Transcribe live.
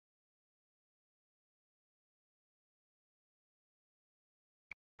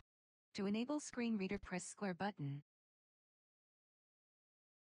To enable screen reader, press square button.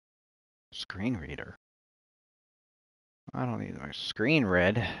 Screen reader? I don't need my screen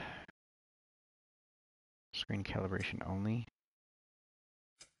read. Screen calibration only.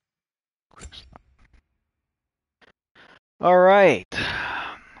 Quick stop. Alright.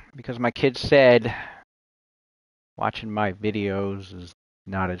 Because my kid said watching my videos is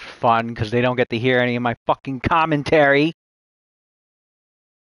not as fun because they don't get to hear any of my fucking commentary.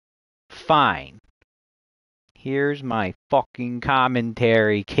 Fine. Here's my fucking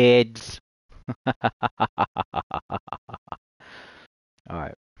commentary, kids.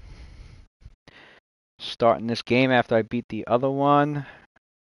 Alright. Starting this game after I beat the other one.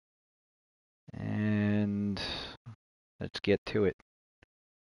 And let's get to it.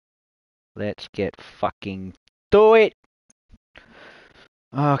 Let's get fucking to it.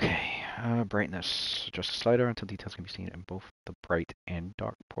 Okay, brightness. Adjust the slider until details can be seen in both the bright and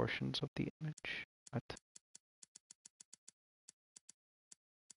dark portions of the image. What?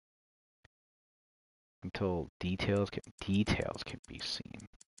 Until details can be seen.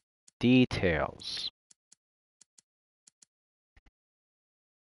 Details.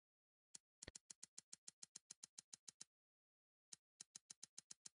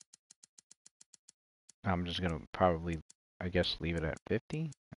 I'm just gonna probably, I guess, leave it at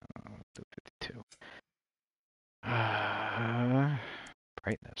 50. Do 52.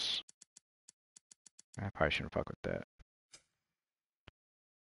 Brightness. I probably shouldn't fuck with that.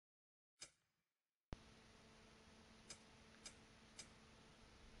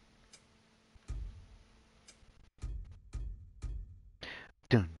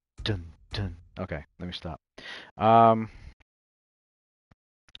 Dun dun dun. Okay, let me stop.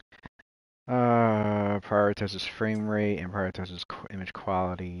 Prioritizes frame rate and prioritizes image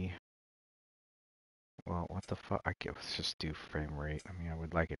quality. Well, what the fuck? Let's just do frame rate. I mean, I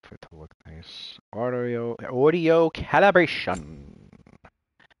would like it for it to look nice. Audio calibration.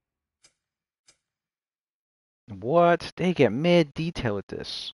 What? They get mid detail with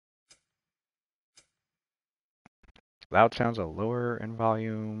this. Loud sounds are lower in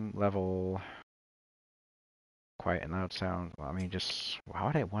volume level. Quiet and loud sound. Well, I mean, just why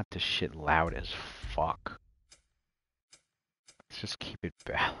would I want this shit loud as fuck? Let's just keep it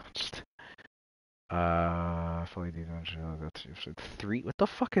balanced. Fully dimensional. That's three. What the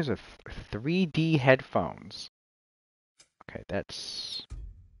fuck is a 3D headphones? Okay, that's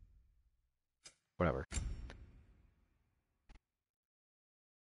whatever.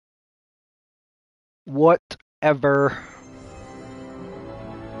 Whatever.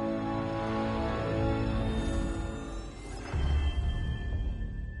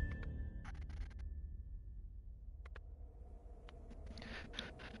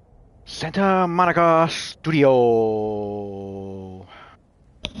 Santa Monica Studio.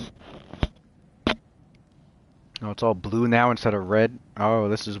 Oh, it's all blue now instead of red. Oh,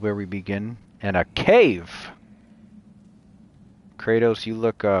 this is where we begin. And a cave. Kratos, you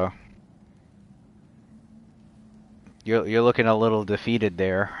look you're looking a little defeated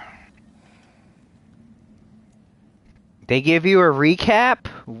there. They give you a recap?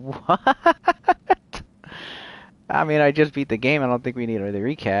 What? I mean, I just beat the game. I don't think we need a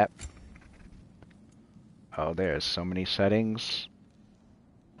recap. Oh, there's so many settings.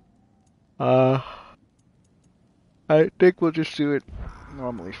 I think we'll just do it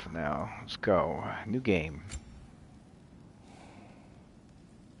normally for now. Let's go. New game.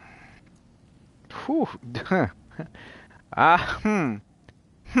 Whew.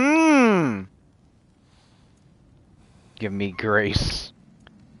 Give me grace.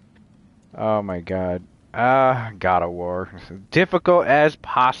 Oh my god. God of War. Difficult as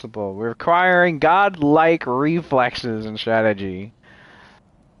possible. Requiring godlike reflexes and strategy.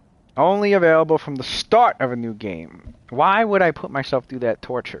 Only available from the start of a new game. Why would I put myself through that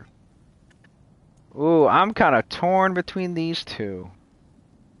torture? Ooh, I'm kind of torn between these two.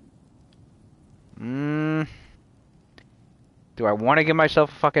 Do I want to give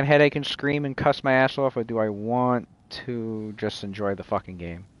myself a fucking headache and scream and cuss my ass off, or do I want to just enjoy the fucking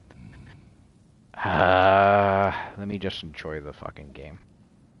game? Let me just enjoy the fucking game.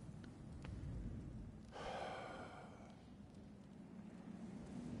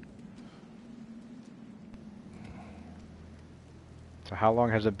 So how long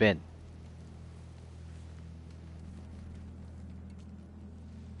has it been?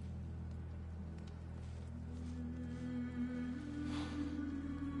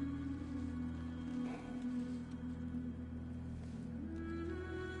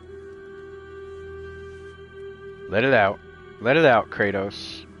 Let it out. Let it out,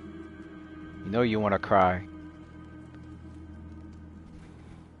 Kratos. You know you want to cry.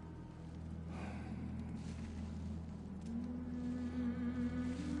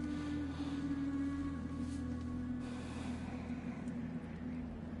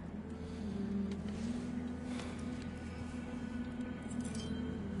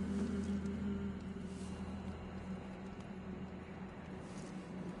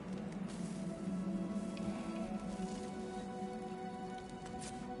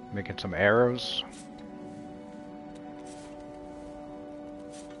 Making some arrows.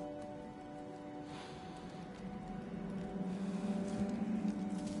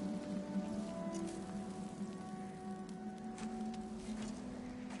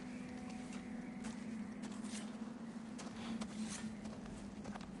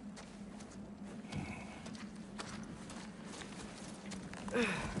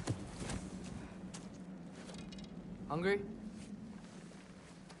 Hungry?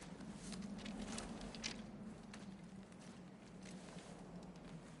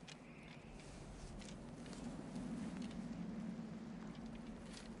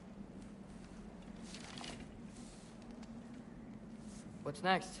 What's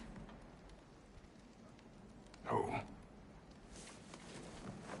next? No.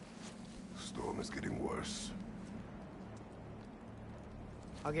 Storm is getting worse.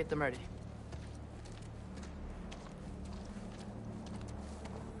 I'll get them ready.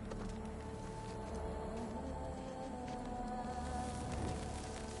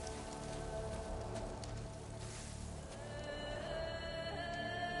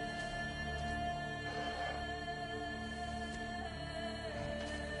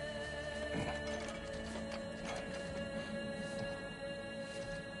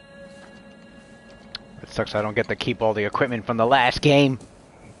 It sucks I don't get to keep all the equipment from the last game.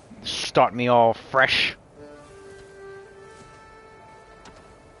 Start me all fresh.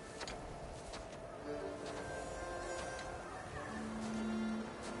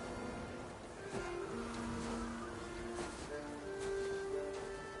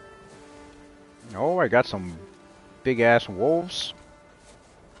 Oh, I got some big ass wolves.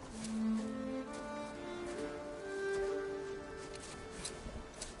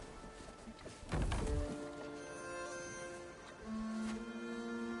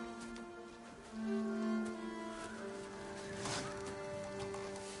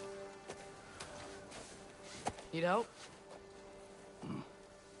 Need help?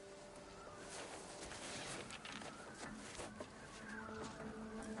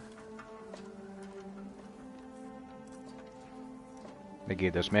 They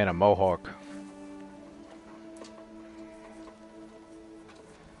gave this man a mohawk.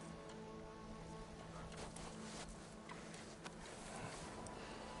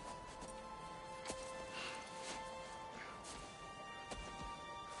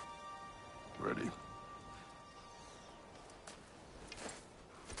 Ready?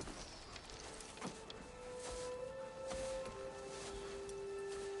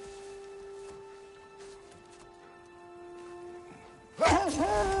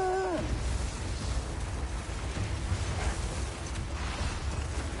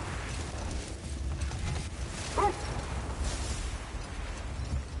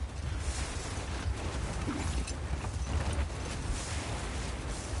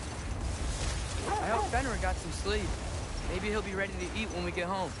 I hope Fenrir got some sleep. Maybe he'll be ready to eat when we get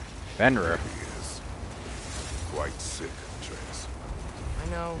home. Fenrir. He is quite sick, Trace. I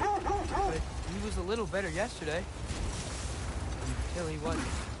know, but he was a little better yesterday. Until he wasn't.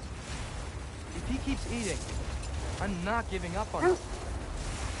 If he keeps eating, I'm not giving up on him.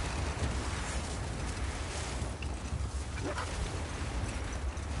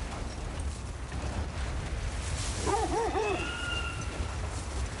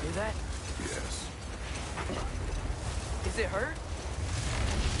 Hear that? Yes. Is it hurt?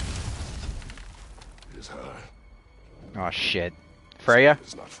 It is her. Oh shit. Freya?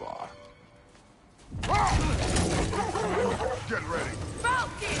 It's not far. Get ready.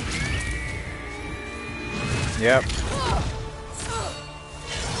 Yep.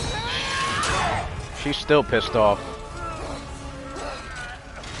 She's still pissed off.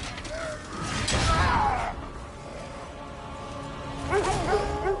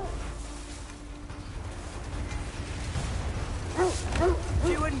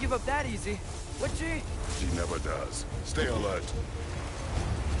 She wouldn't give up that easy, would she? She never does. Stay alert.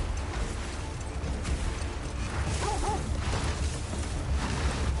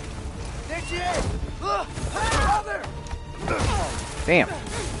 There she is! Look! Mother! Damn.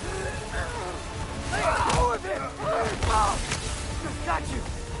 Let go of him! Got you!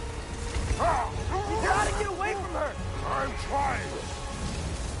 You gotta get away from her! I'm trying.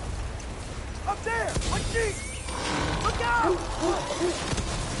 Up there! On Jeep! Look out!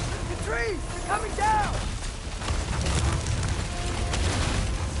 The trees! They're coming down!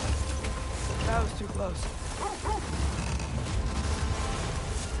 That was too close.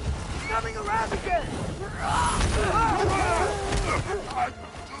 Coming around again! I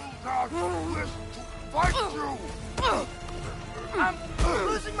do not wish to fight you. I'm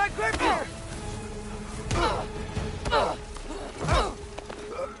losing my grip here!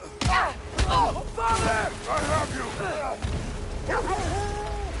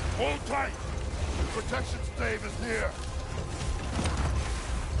 tight. The protection stave is near.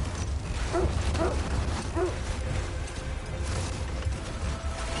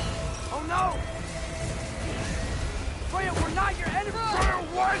 Oh no! Freya, we're not your enemy! Freya,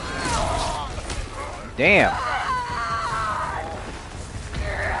 what? Damn.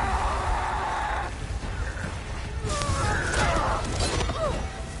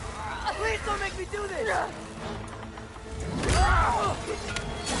 Please don't make me do this!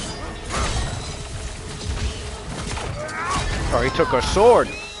 Oh, he took her sword.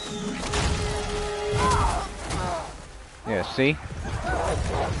 Yeah, see?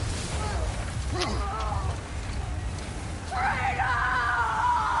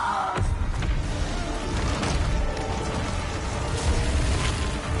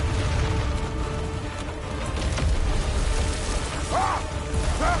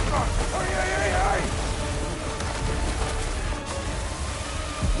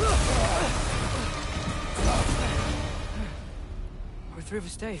 We're through the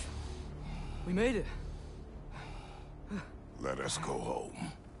stave. We made it. Let us go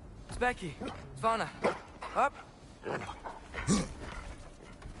home. It's Becky. Svana. Up.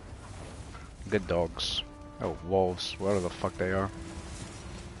 Good dogs. Oh, wolves. Whatever the fuck they are.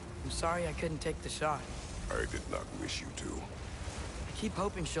 I'm sorry I couldn't take the shot. I did not wish you to. I keep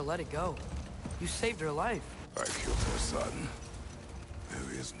hoping she'll let it go. You saved her life. I killed her son.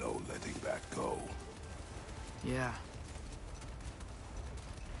 There is no letting that go. Yeah.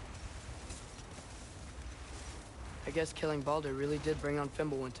 I guess killing Baldur really did bring on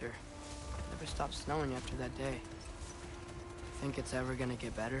Fimbulwinter. It never stopped snowing after that day. Think it's ever gonna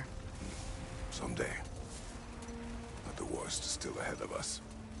get better? Someday. But the worst is still ahead of us.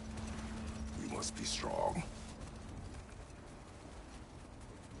 We must be strong.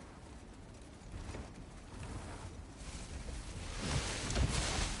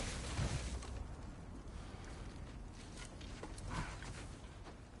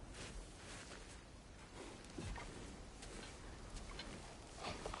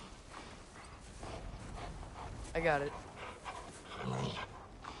 I got it.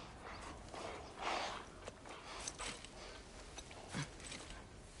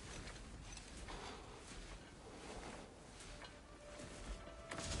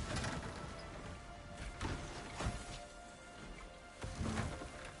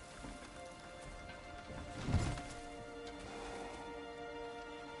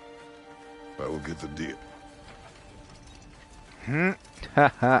 I will get the deal.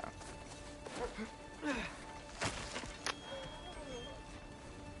 Haha.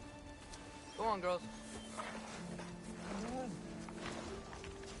 Go on, girls.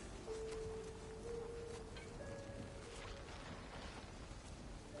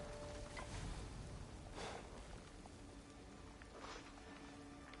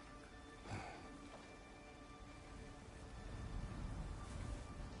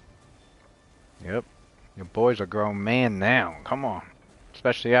 Yep. Your boy's a grown man now. Come on.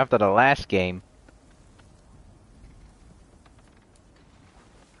 Especially after the last game.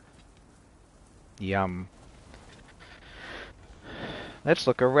 Yum. Let's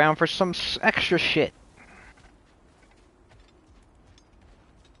look around for some extra shit.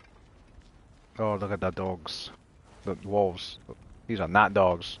 Oh, look at the dogs. The wolves. These are not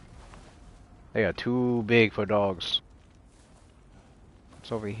dogs. They are too big for dogs.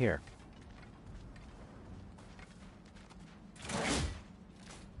 What's over here?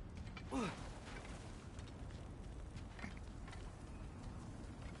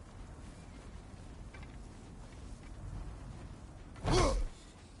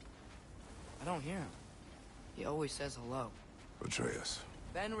 I don't hear him. He always says hello. Atreus.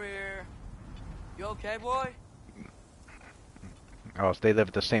 Fenrir. You okay, boy? Oh, so they live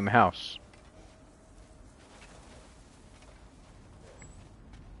at the same house.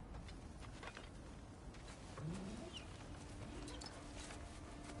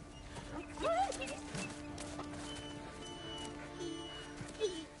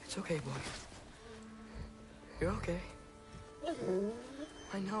 It's okay, boy. You're okay.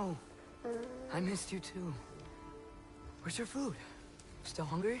 I know. I missed you too. Where's your food? Still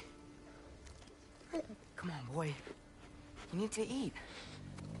hungry? Come on, boy. You need to eat.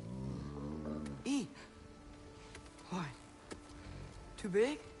 Eat. What? Too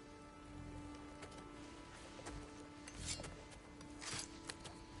big?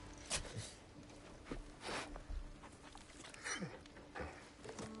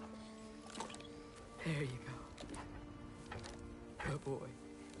 There you go. Good boy.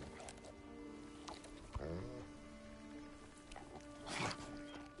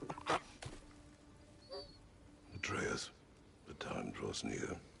 Atreus, the time draws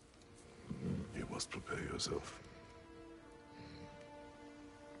near. must prepare yourself.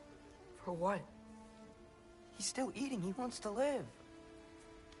 For what? He's still eating. He wants to live.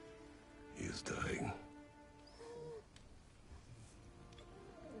 He is dying.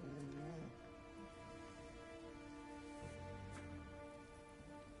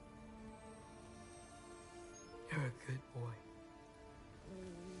 You're a good boy.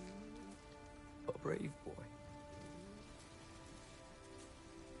 A brave boy.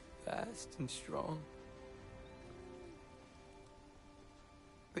 Fast and strong.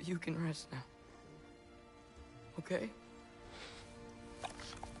 But you can rest now. Okay?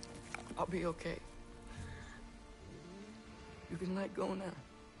 I'll be okay. You can let go now.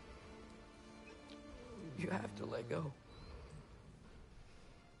 You have to let go.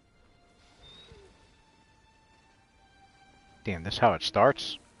 Damn, this how it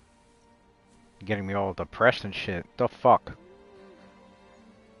starts? Getting me all depressed and shit. The fuck?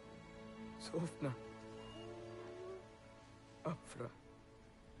 Sofna. Afra.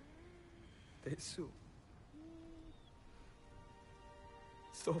 Tesu.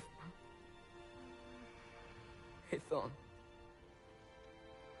 Sofna. Hethon.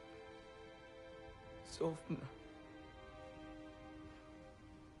 Sofna.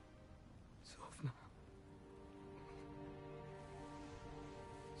 Sofna.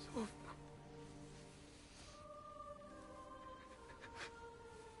 Sofna.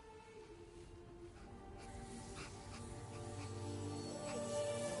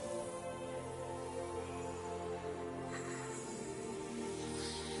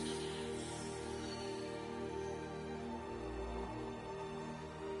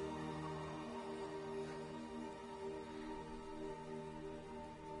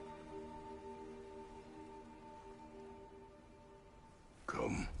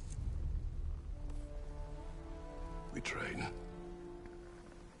 Come. We train.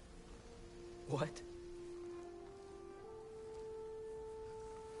 What?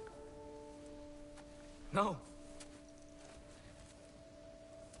 No.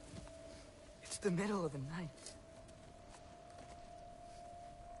 It's the middle of the night.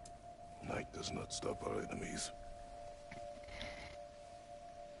 Night does not stop our enemies.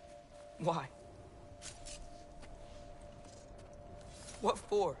 Why? What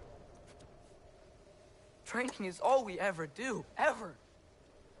for? Training is all we ever do, ever.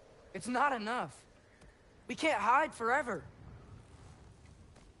 It's not enough. We can't hide forever.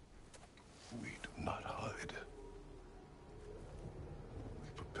 We do not hide. We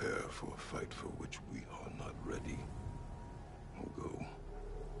prepare for a fight for which we are not ready. We'll go.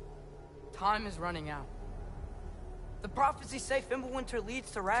 Time is running out. The prophecies say Fimbulwinter leads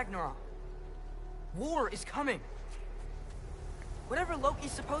to Ragnarok. War is coming. Whatever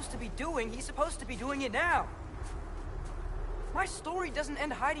Loki's supposed to be doing, he's supposed to be doing it now. My story doesn't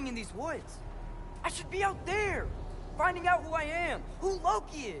end hiding in these woods. I should be out there, finding out who I am, who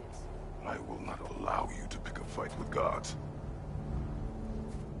Loki is. I will not allow you to pick a fight with gods.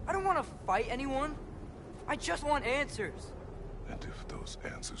 I don't want to fight anyone. I just want answers. And if those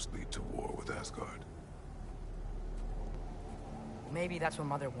answers lead to war with Asgard, Maybe that's what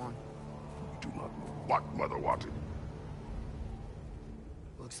Mother wanted. we do not know what Mother wanted.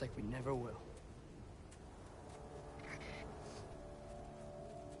 Looks like we never will.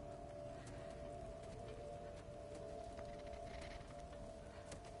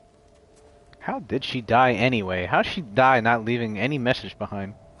 How did she die anyway? How'd she die not leaving any message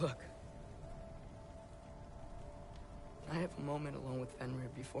behind? Look. Can I have a moment alone with Fenrir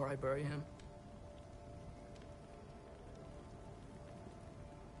before I bury him?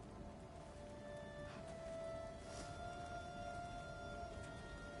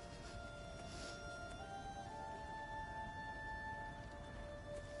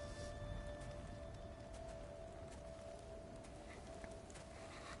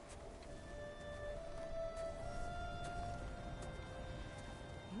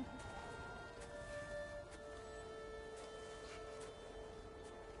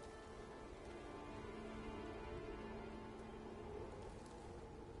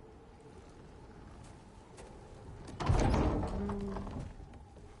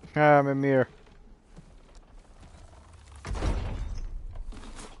 Ah, Mimir.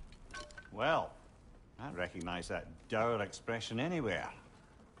 Well, I recognize that dour expression anywhere.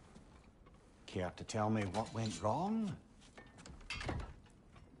 Care to tell me what went wrong?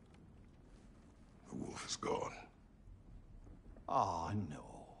 The wolf is gone. Oh, no.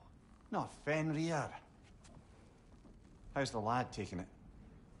 Not Fenrir. How's the lad taking it?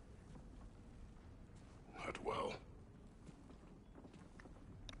 Not well.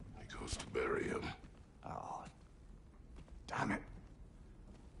 He goes to bury him. Oh, damn it.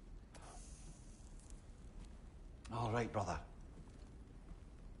 right, brother.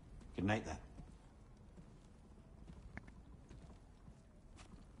 Good night, then.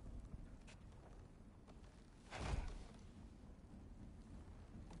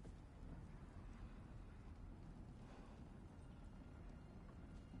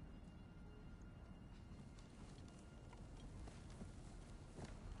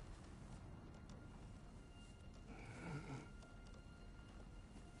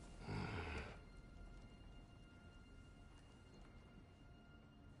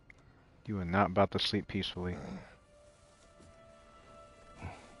 You are not about to sleep peacefully.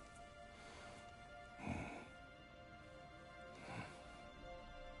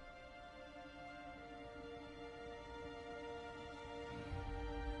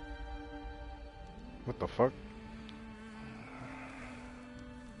 What the fuck?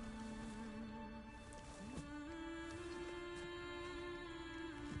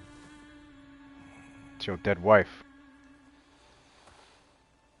 It's your dead wife.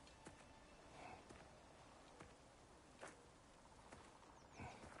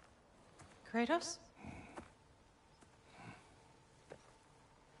 Kratos?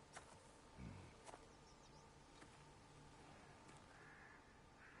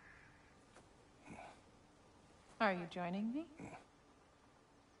 Are you joining me?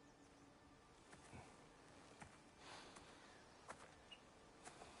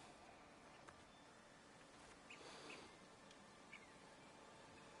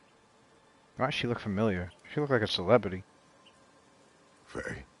 Why does she look familiar? She look like a celebrity.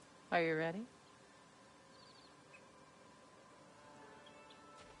 Faye, Are you ready?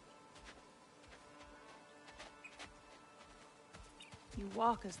 You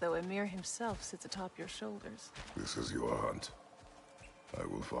walk as though Emir himself sits atop your shoulders. this is your hunt. I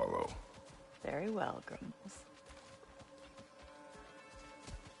will follow. Very well, Grumbles.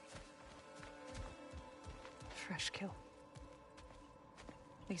 Fresh kill.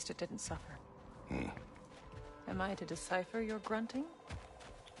 At least it didn't suffer. Am I to decipher your grunting?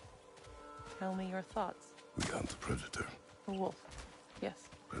 Tell me your thoughts. We hunt the predator. A wolf. Yes.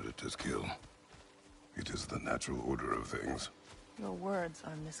 Predators kill. It is the natural order of things. Your words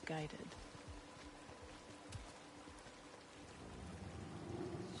are misguided.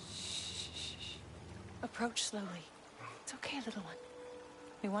 Shh. Approach slowly. It's okay, little one.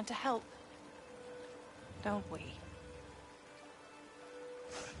 We want to help. Don't we?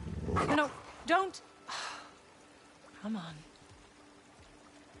 No, don't! Come on.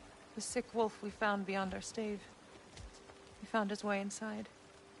 The sick wolf we found beyond our stave. He found his way inside.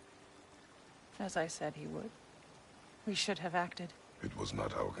 As I said he would. We should have acted. It was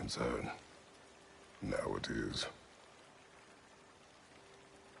not our concern. Now it is.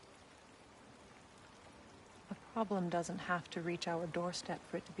 A problem doesn't have to reach our doorstep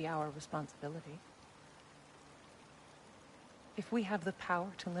for it to be our responsibility. If we have the power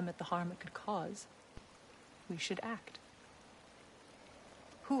to limit the harm it could cause, we should act.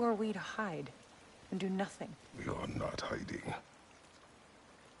 Who are we to hide and do nothing? We are not hiding.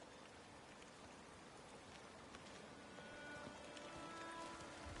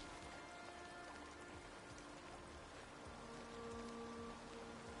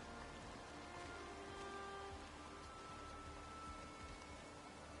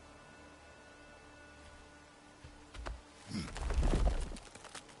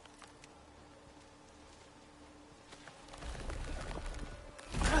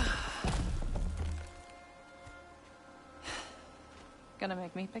 Gonna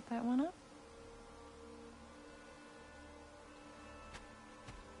make me pick that one up?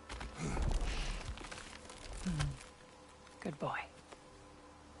 Good boy.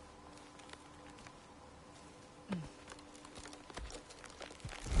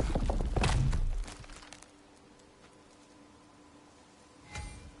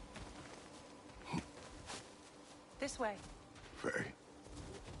 This way. Faye.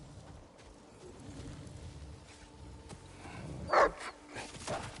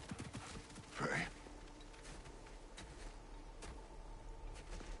 Faye.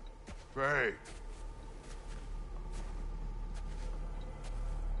 Faye.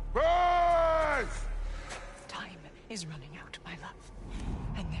 Faye! Time is running out, my love.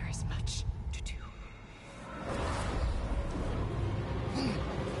 And there is much to do.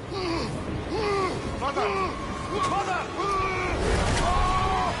 Mother! Mother!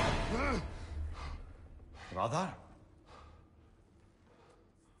 Brother?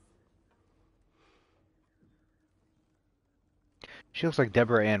 She looks like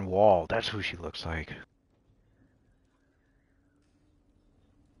Deborah Ann Wall. That's who she looks like.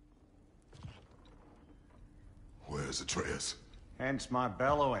 Where's Atreus? Hence my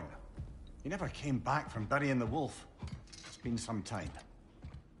bellowing. He never came back from burying the wolf. been some time.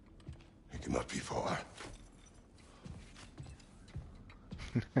 It cannot be far.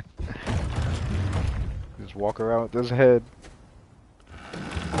 Just walk around with his head.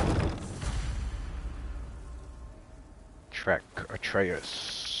 Trek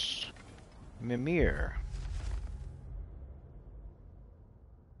Atreus. Mimir.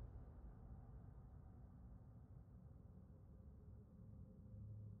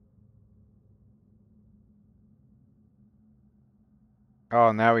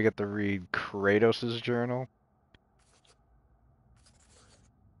 Oh, now we get to read Kratos' journal.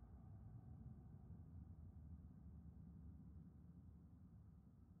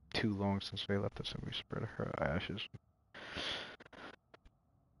 Too long since we left us and we spread her ashes.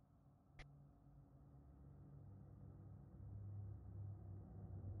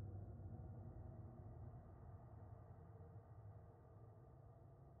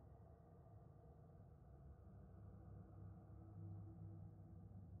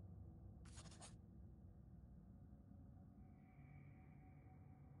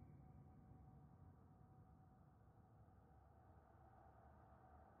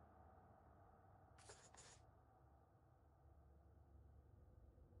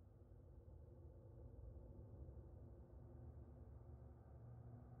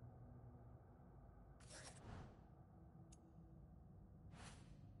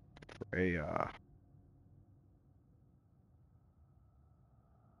 Freya.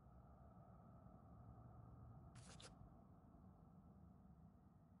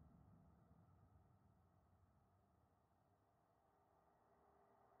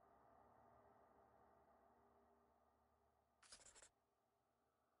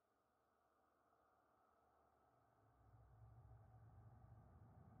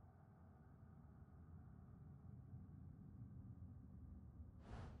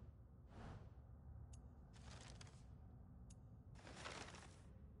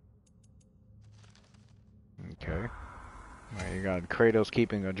 Okay. Well, you got Kratos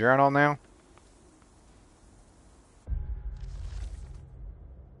keeping a journal now?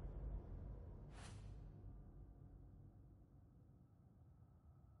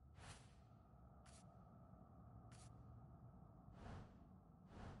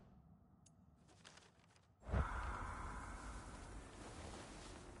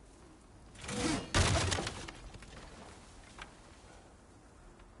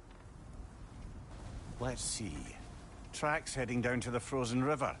 Let's see. Tracks heading down to the frozen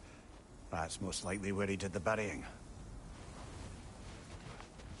river. That's most likely where he did the burying.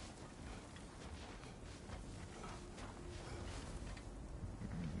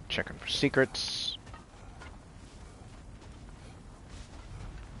 Checking for secrets.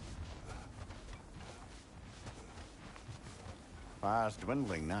 Fire's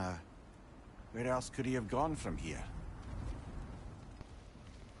dwindling now. Where else could he have gone from here?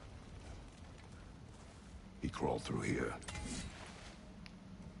 He crawled through here.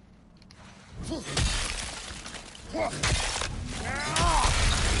 You seem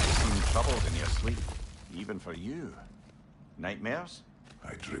troubled in your sleep, even for you. Nightmares?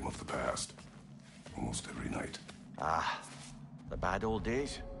 I dream of the past. Almost every night. Ah, the bad old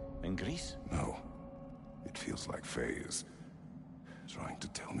days? In Greece? No. It feels like Faye is trying to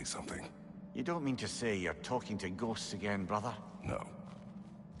tell me something. You don't mean to say you're talking to ghosts again, brother? No.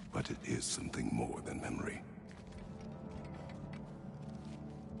 But it is something more than memory.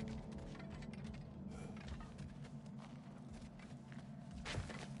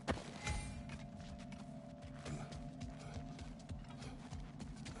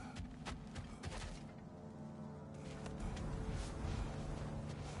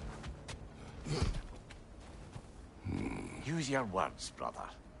 Use your words, brother.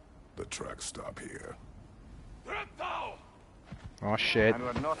 The tracks stop here. Oh shit. And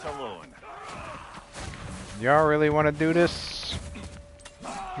we're not alone. Y'all really want to do this?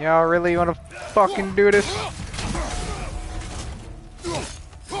 Y'all really want to fucking do this?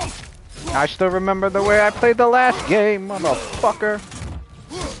 I still remember the way I played the last game, motherfucker.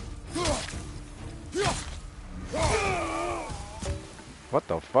 What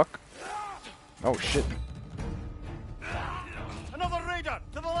the fuck? Oh shit. Another raider!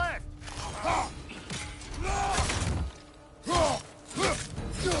 To the left!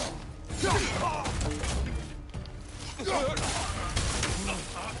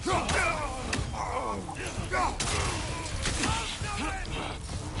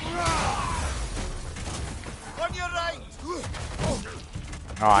 On your right!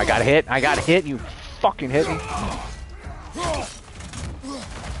 Oh, I got hit. I got hit. You fucking hit me.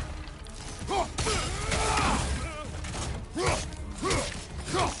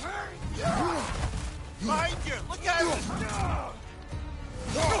 Behind you! Look out!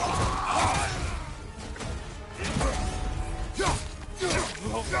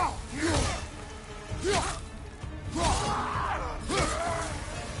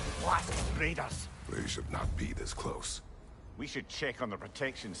 Blasted raiders! They should not be this close. We should check on the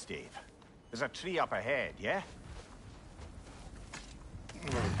protection stave. There's a tree up ahead, yeah?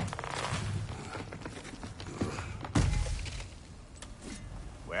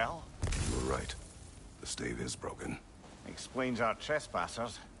 Well? You're right. The stave is broken. Explains our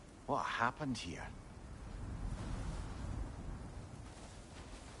trespassers. What happened here?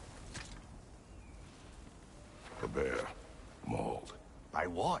 A bear. Mauled. By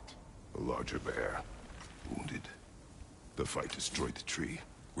what? A larger bear. Wounded. The fight destroyed the tree.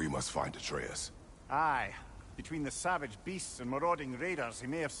 We must find Atreus. Aye. Between the savage beasts and marauding raiders, he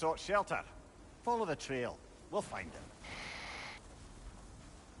may have sought shelter. Follow the trail. We'll find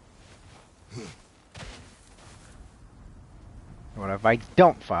him. What if I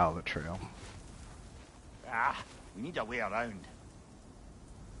don't follow the trail? Ah, we need a way around.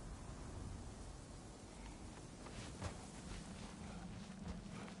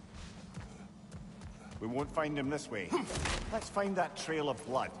 We won't find him this way. Let's find that trail of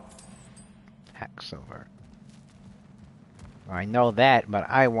blood. Hacksilver. I know that, but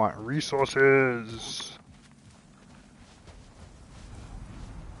I want resources.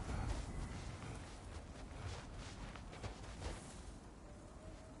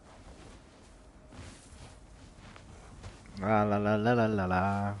 La la la la la la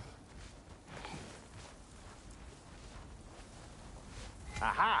la.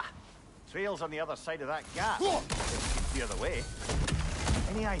 Aha! Trail's on the other side of that gap. Clear the way.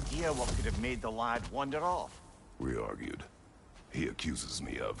 Any idea what could have made the lad wander off? We argued. He accuses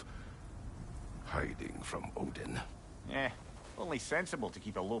me of hiding from Odin. Only sensible to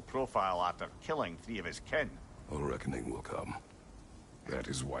keep a low profile after killing 3 of his kin. A reckoning will come. That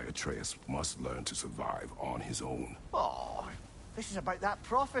is why Atreus must learn to survive on his own. Oh, this is about that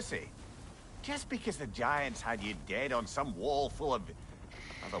prophecy. Just because the giants had you dead on some wall full of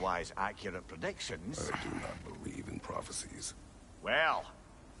otherwise accurate predictions. I do not believe in prophecies. Well,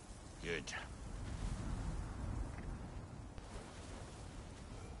 good.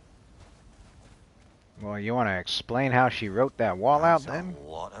 Well, you want to explain how she wrote that wall out then? A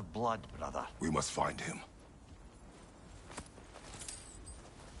lot of blood, brother. We must find him.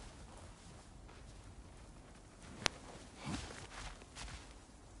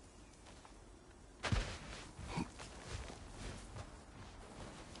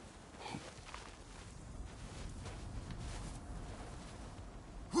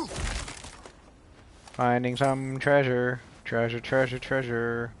 Finding some treasure. Treasure, treasure,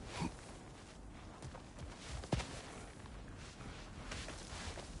 treasure.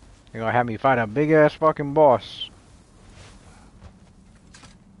 You're gonna have me fight a big ass fucking boss.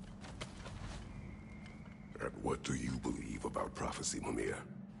 And what do you believe about prophecy, Mimir?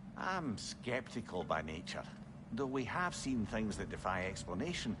 I'm skeptical by nature, though we have seen things that defy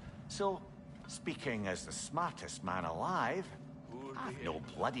explanation. So, speaking as the smartest man alive, I've no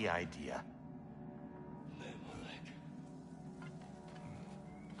bloody idea.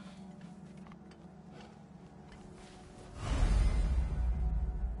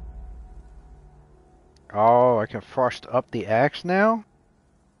 Oh, I can frost up the axe now?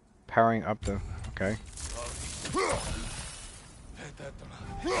 Powering up the... okay.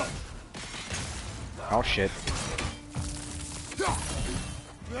 Oh shit.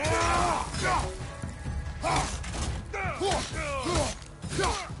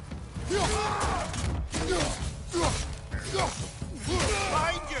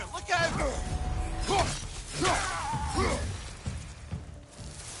 Behind you! Look out!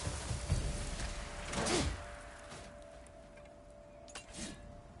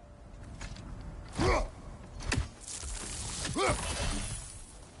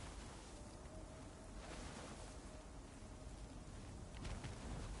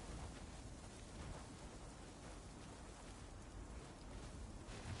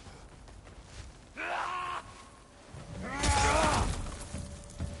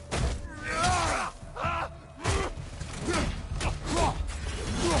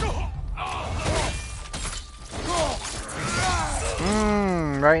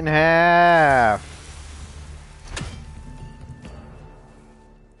 Right in half.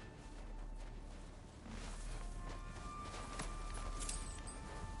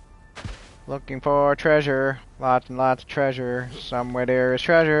 Looking for treasure. Lots and lots of treasure. Somewhere there is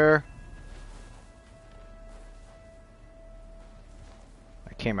treasure.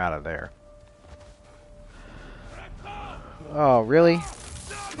 I came out of there. Oh, really?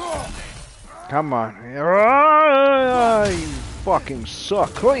 Come on. You fucking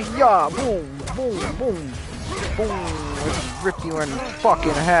suck. Hey, yeah, boom, boom, boom, boom. Let's rip you in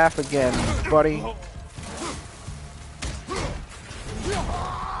fucking half again, buddy.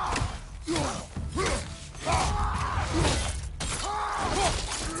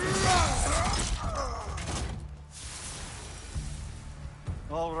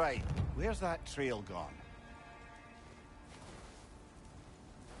 All right, where's that trail gone?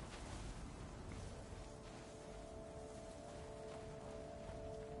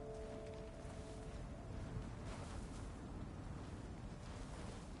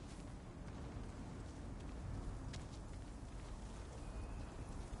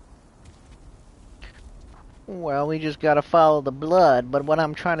 Well, we just gotta follow the blood, but what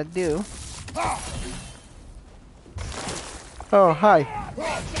I'm trying to do... Oh, hi.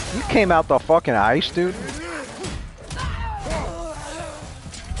 You came out the fucking ice, dude?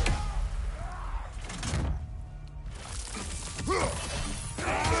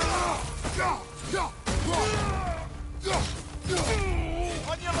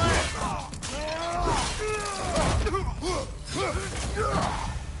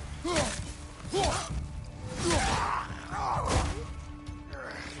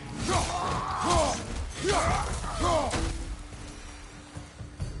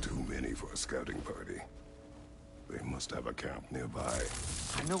 Too many for a scouting party. They must have a camp nearby.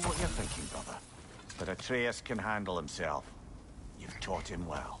 I know what you're thinking, brother. But Atreus can handle himself. You've taught him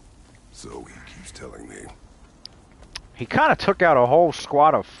well. So he keeps telling me. He kind of took out a whole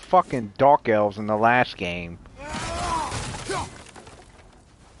squad of fucking dark elves in the last game.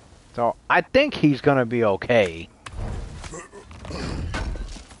 So, I think he's gonna be okay.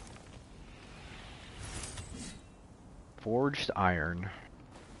 Forged iron.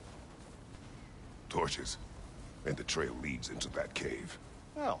 Torches. And the trail leads into that cave.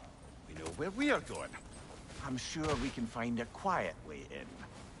 Well, we know where we are going. I'm sure we can find a quiet way in.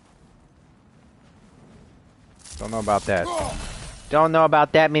 Don't know about that. Don't know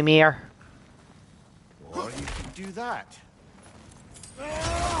about that, Mimir. Or you can do that.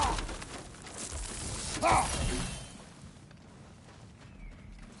 Are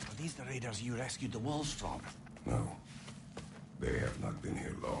these the raiders you rescued the wolves from? No. They have not been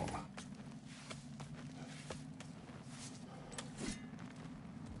here long.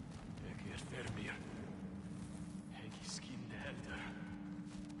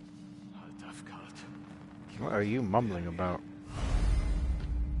 What are you mumbling about?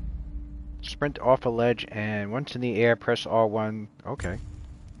 Sprint off a ledge and once in the air, press R1. Okay.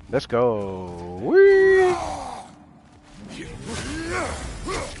 Let's go. Whee!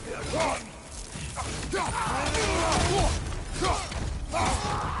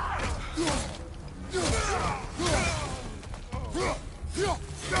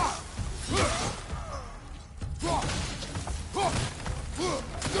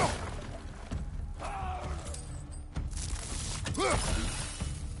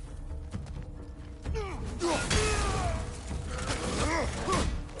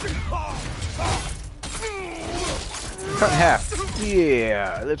 Cut in half.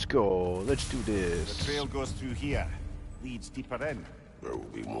 Yeah, let's go. Let's do this. The trail goes through here. Leads deeper in. There will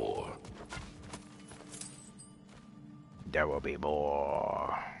be more. There will be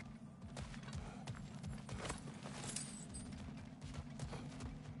more.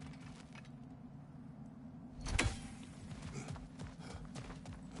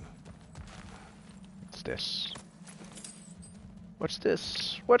 What's this? What's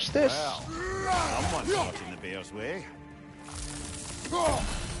this? What's this? Well, someone's not in the bear's way.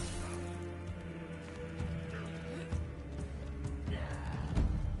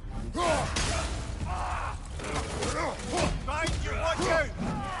 Mind you, watch out!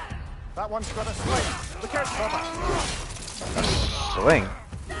 That one's got a sling. Look out, brother. Sling.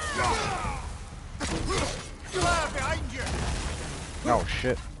 Fire behind you! Oh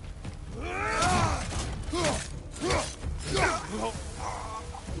shit.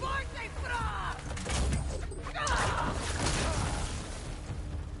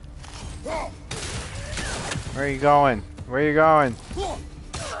 Where are you going? Where are you going?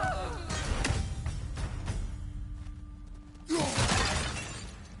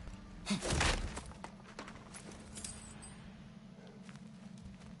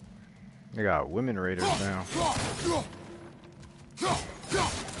 They got women raiders now.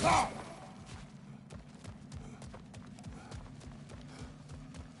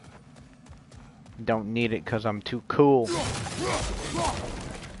 Don't need it because I'm too cool.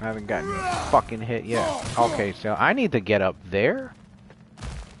 I haven't gotten fucking hit yet. Okay, so I need to get up there.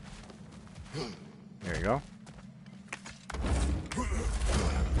 There you go.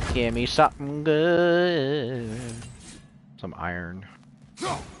 Give me something good. Some iron.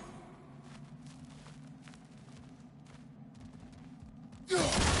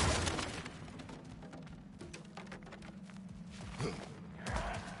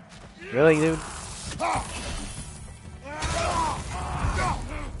 Really, dude?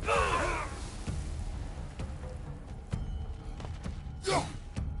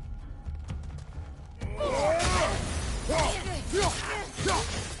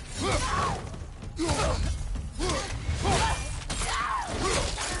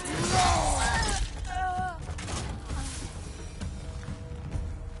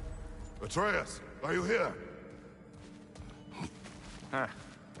 Atreus, are you here? Huh.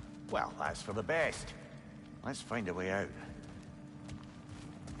 Well, that's for the best. Let's find a way out.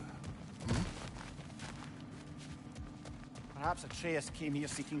 Perhaps Atreus came here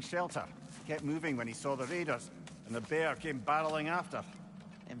seeking shelter. Kept moving when he saw the raiders, and the bear came barreling after.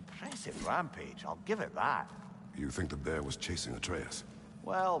 Impressive rampage, I'll give it that. You think the bear was chasing Atreus?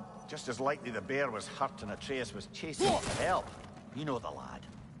 Well, just as likely the bear was hurt and Atreus was chasing him for help. You know the lad.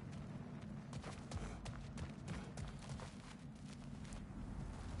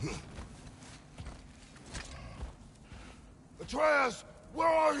 Atreus, where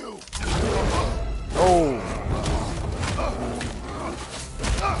are you? Oh.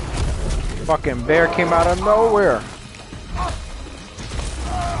 Fucking bear came out of nowhere.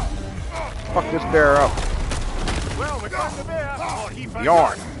 Fuck this bear up. Well, we found the bear! Or he found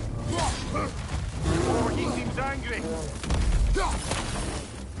Yarn. us. Oh, he seems angry.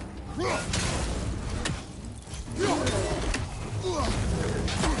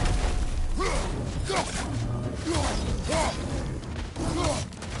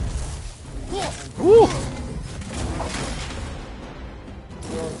 Woo.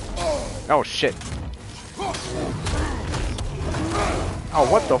 Oh shit. Oh,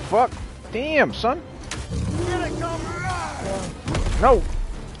 what the fuck? Damn, son. No.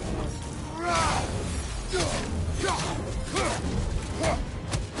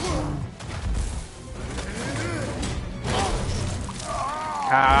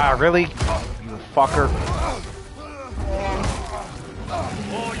 Ah, really? You fucker.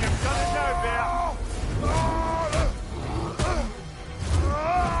 Oh, you've done it now, bear!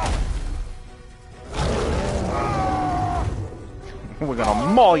 We're gonna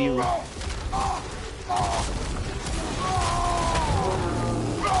maul you.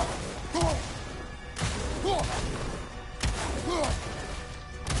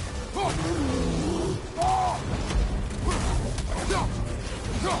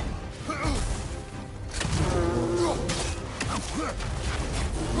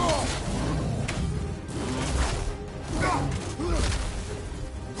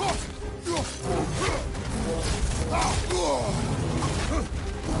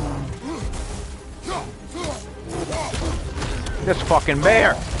 This fucking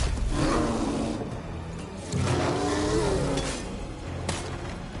bear.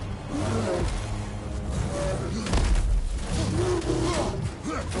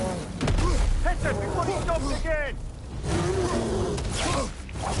 Hit him before he stops again!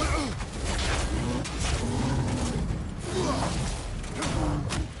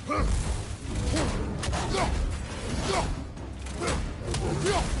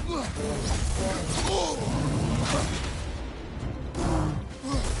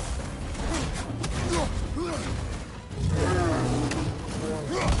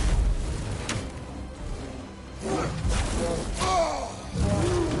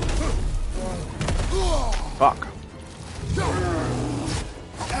 Fuck.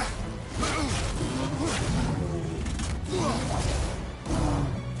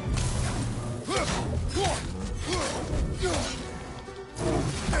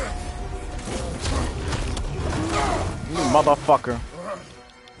 You motherfucker.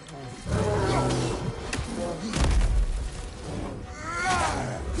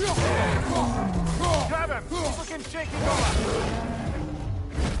 Grab him! He's looking shaky over!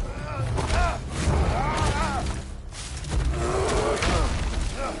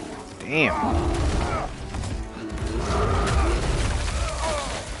 Damn.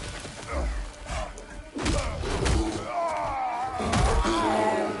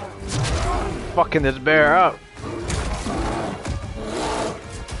 Fucking this bear up.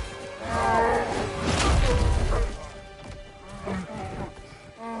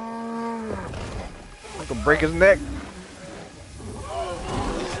 I can break his neck.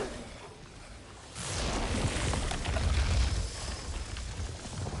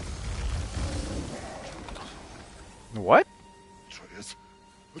 What? Atreus?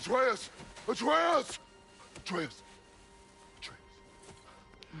 Atreus! Atreus! Atreus! Atreus.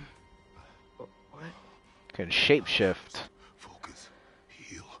 What? Can shapeshift. Focus.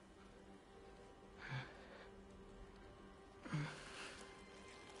 Heal.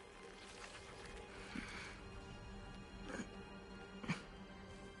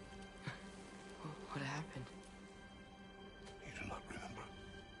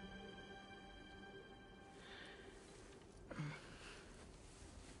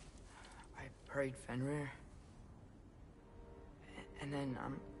 prayed Fenrir. And then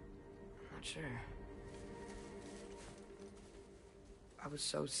I'm not sure. I was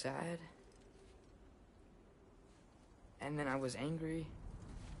so sad. And then I was angry.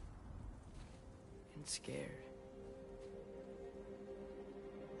 And scared.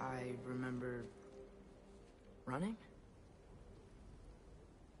 I remember running.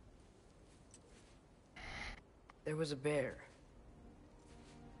 There was a bear.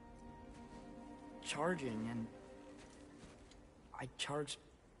 Charging, and I charged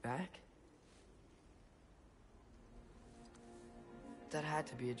back. That had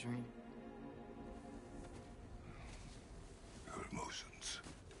to be a dream. Your emotions.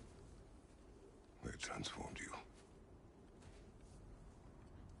 They transformed you.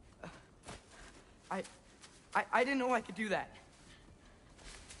 I didn't know I could do that.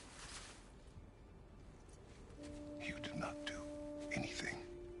 You did not do anything.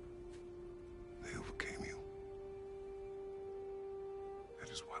 They overcame you. That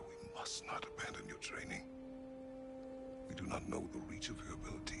is why we must not abandon your training. We do not know the reach of your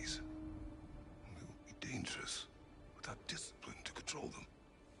abilities. They will be dangerous without discipline to control them.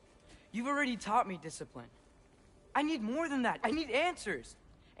 You've already taught me discipline. I need more than that. I need answers.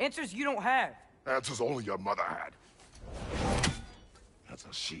 Answers you don't have. Answers only your mother had.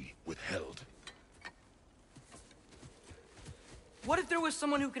 Answers she withheld. What if there was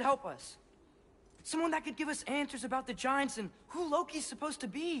someone who could help us? Someone that could give us answers about the giants and who Loki's supposed to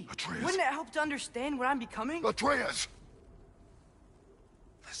be. Atreus. Wouldn't it help to understand what I'm becoming? Atreus!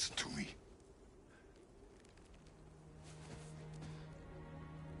 Listen to me.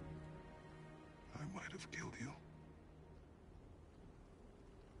 I might have killed you.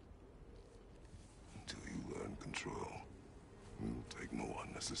 Until you learn control, we will take no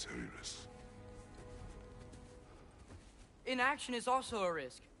unnecessary risks. Inaction is also a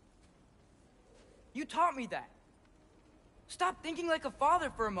risk. You taught me that. Stop thinking like a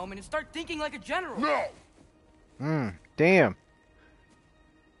father for a moment and start thinking like a general. No! Damn.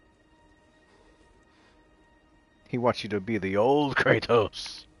 He wants you to be the old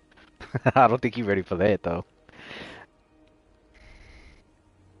Kratos. I don't think he's ready for that, though.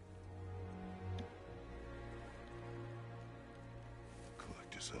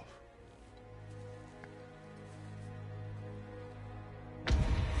 Collect yourself.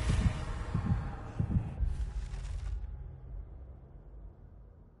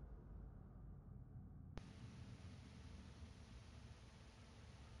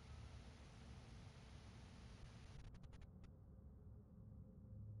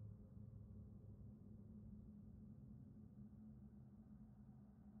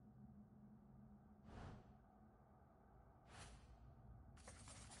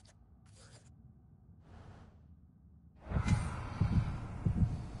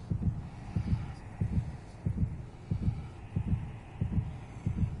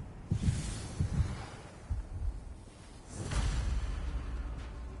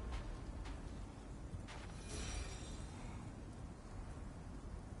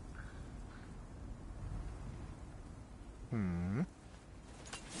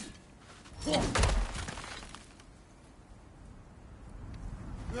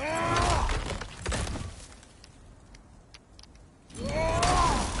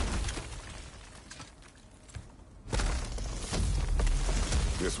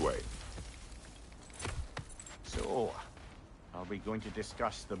 This way. So, are we going to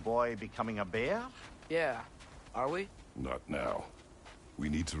discuss the boy becoming a bear? Yeah, are we? Not now. We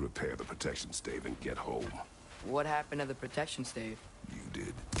need to repair the protection stave and get home. What happened to the protection stave? You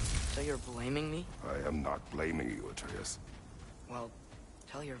did. So you're blaming me? I am not blaming you, Atreus. Well,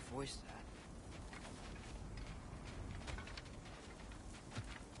 tell your voice that.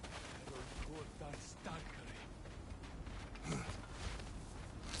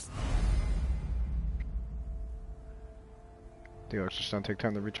 The oxygen don't take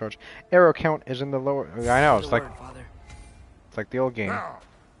time to recharge. Arrow count is in the lower. I know, it's like Father. it's like the old game.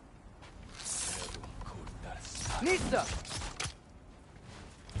 Nista!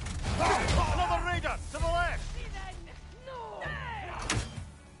 Another raider! To the left!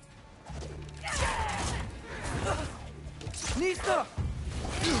 Nista!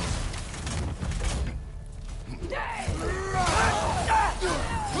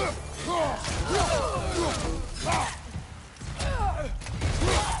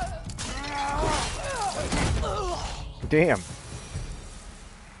 Damn.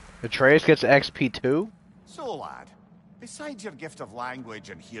 Atreus gets XP too? So, lad, besides your gift of language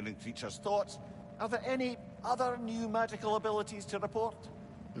and hearing creatures' thoughts, are there any other new magical abilities to report?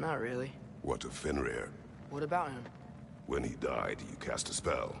 Not really. What of Fenrir? What about him? When he died, you cast a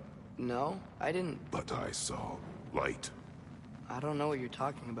spell. No, I didn't. But I saw light. I don't know what you're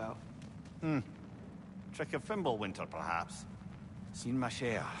talking about. Trick of Fimbulwinter, perhaps? Seen my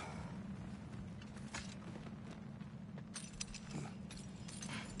share.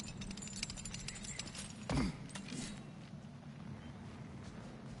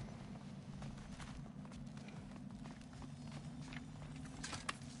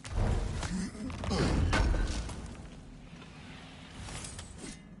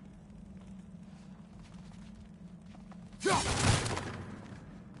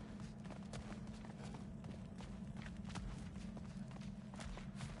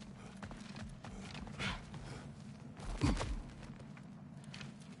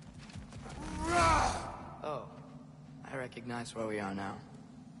 Oh, I recognize where we are now.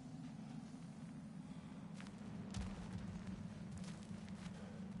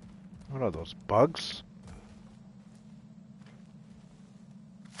 What are those, bugs?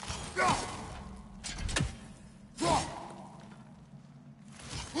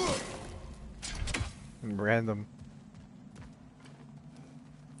 Random.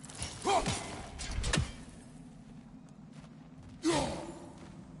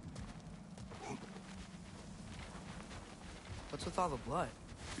 What's with all the blood?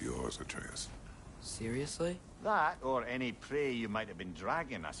 Yours, Atreus. Seriously? That, or any prey you might have been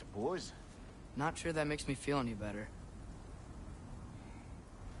dragging, I suppose. Not sure that makes me feel any better.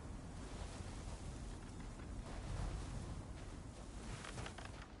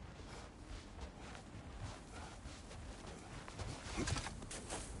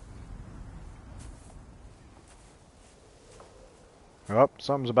 Oh,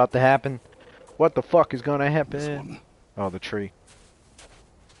 something's about to happen. What the fuck is gonna This happen? one. Oh, the tree.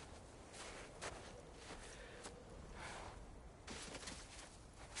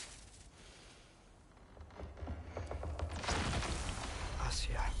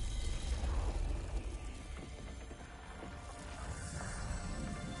 Asya.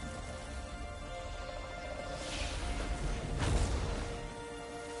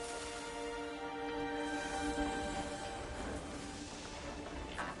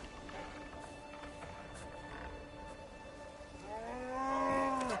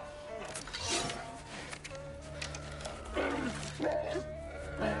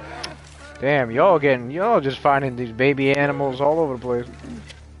 Damn, y'all just finding these baby animals all over the place.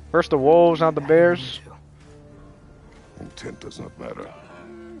 First the wolves, now the bears. Intent does not matter.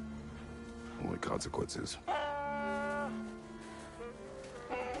 Only consequences.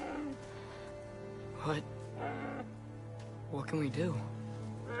 What can we do?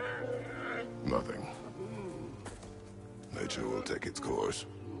 Nothing. Nature will take its course.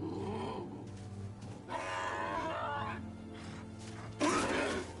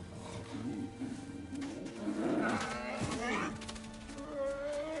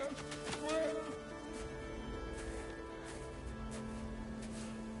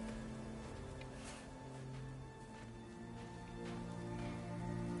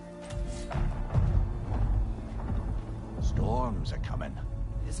 Storms are coming.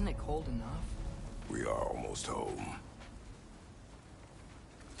 Isn't it cold enough? We are almost home.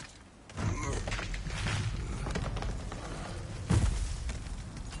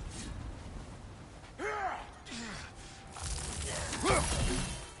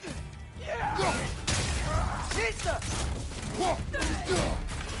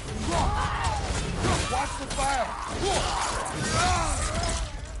 Watch the fire!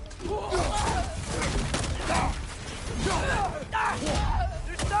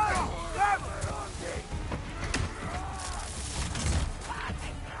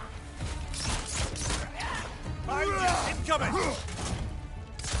 Incoming!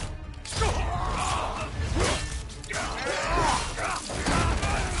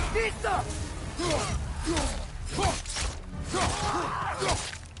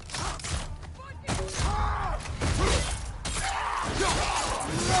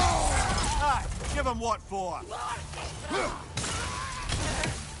 Give him what for?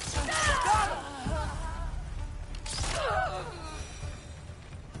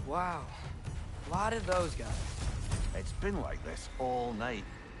 Wow. A lot of those guys. It's been like this all night.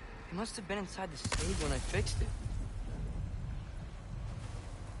 They must have been inside the stage when I fixed it.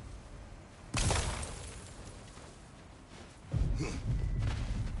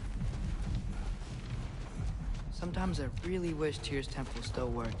 Sometimes I really wish Tyr's temple still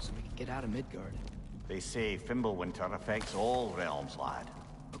worked so we could get out of Midgard. They say Fimbulwinter affects all realms, lad.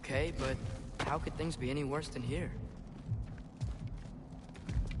 Okay, but how could things be any worse than here?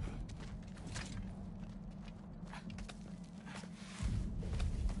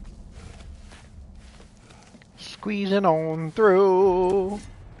 Squeezing on through.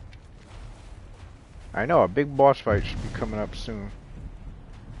 I know, a big boss fight should be coming up soon.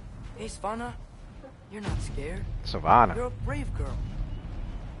 Hey, Svanna, you're not scared. Savannah. You're a brave girl.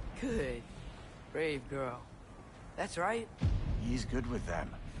 Good. Brave girl. That's right. He's good with them.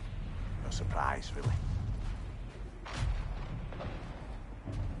 No surprise, really.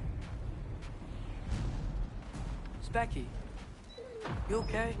 Specky, you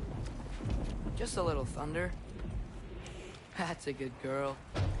okay? Just a little thunder. That's a good girl.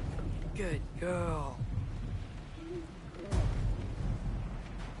 Good girl.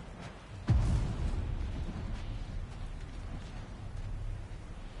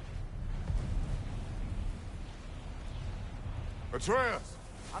 Atreus!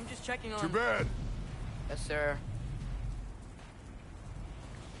 I'm just checking on... To bed! Yes, sir.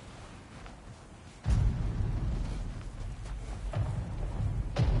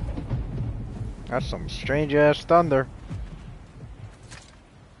 That's some strange ass thunder.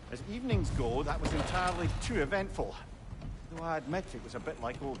 As evenings go, that was entirely too eventful. Though I admit it was a bit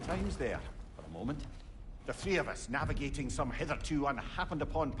like old times there, for a moment. The three of us navigating some hitherto unhappened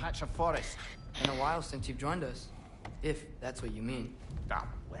upon patch of forest. Been a while since you've joined us. If that's what you mean. Ah,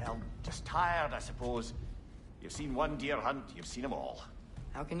 well, just tired, I suppose. You've seen one deer hunt, you've seen them all.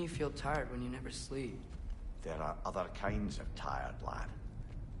 How can you feel tired when you never sleep? There are other kinds of tired, lad.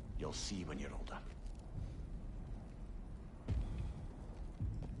 You'll see when you're older.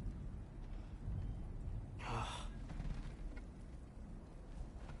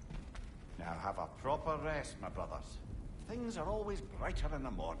 Now have a proper rest, my brothers. Things are always brighter in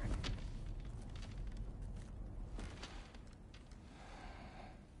the morning.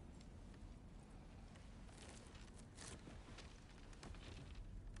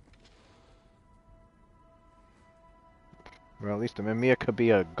 Well, at least the Mimir could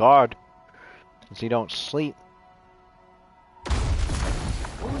be a god, since he don't sleep.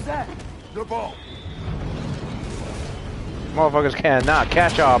 What was that? The ball! Motherfuckers cannot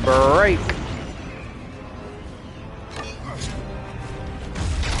catch a break.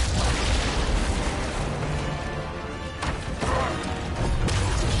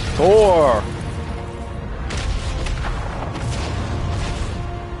 Thor!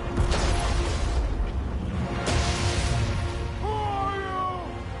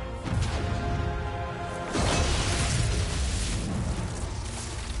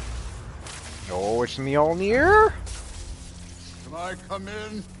 Oh, it's Mjolnir? Can I come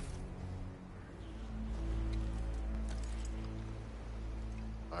in?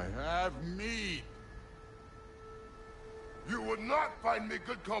 I have meat. You would not find me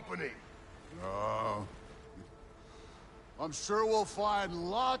good company. No. I'm sure we'll find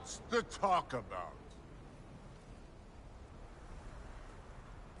lots to talk about.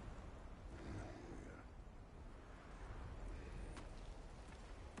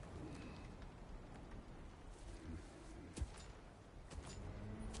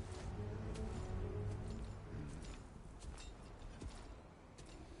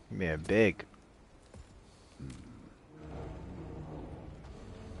 Man, big.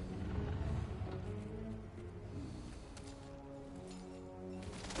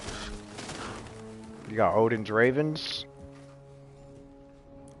 You got Odin's Ravens.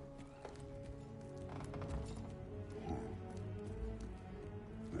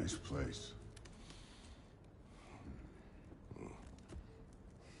 Nice place.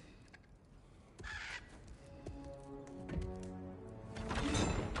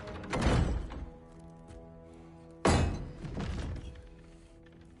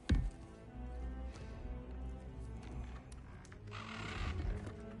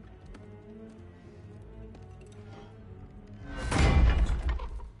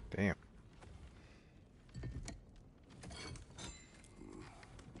 Damn.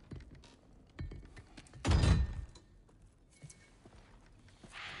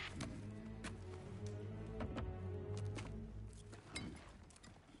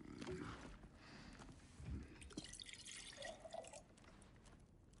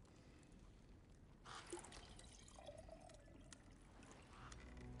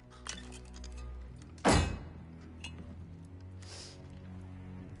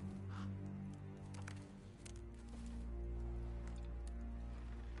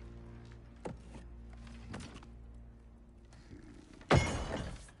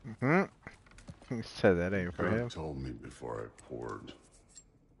 Hmm? He said that ain't for You him. told me before I poured.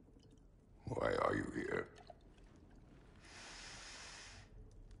 Why are you here?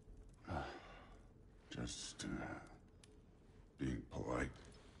 Just being polite.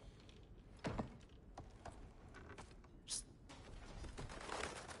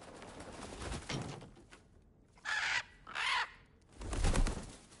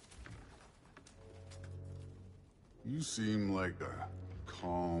 You seem like a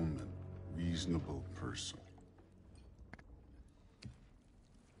calm and reasonable person.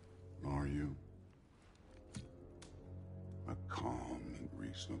 Are you? A calm and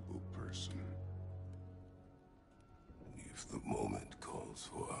reasonable person. If the moment calls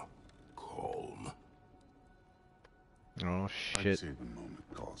for calm. Oh I'd shit. say the moment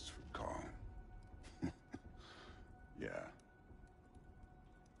calls for calm. Yeah.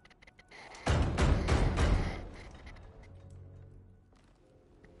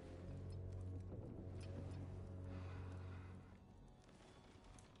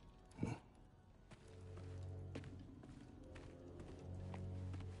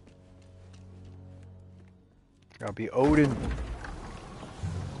 Gotta be Odin.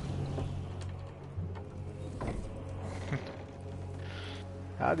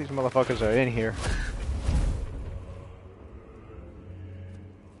 How these motherfuckers are in here?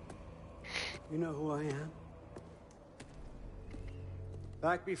 You know who I am?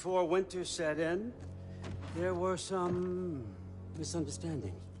 Back before winter set in, there were some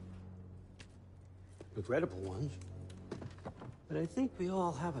misunderstandings. Regrettable ones. But I think we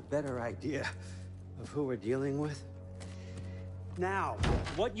all have a better idea of who we're dealing with. Now,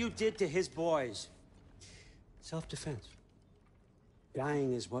 what you did to his boys. Self-defense.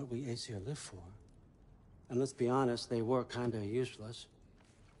 Dying is what we Aesir live for. And let's be honest, they were kinda useless.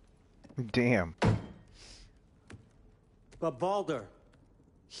 Damn. But Baldur,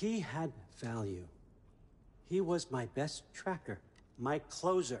 he had value. He was my best tracker, my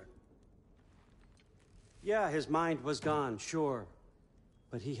closer. Yeah, his mind was gone, sure.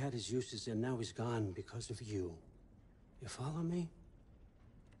 But he had his uses, and now he's gone because of you. You follow me?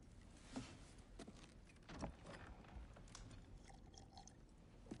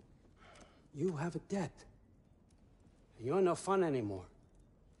 You have a debt. And you're no fun anymore.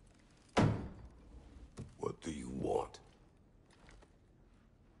 What do you want?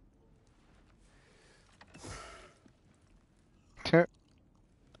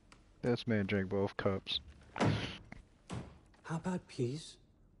 This man drank both cups. How about peace?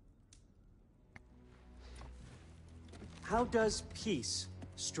 How does peace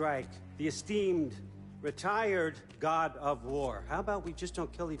strike the esteemed, retired god of war? How about we just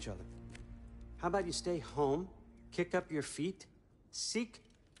don't kill each other? How about you stay home, kick up your feet, seek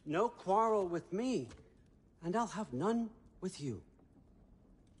no quarrel with me, and I'll have none with you.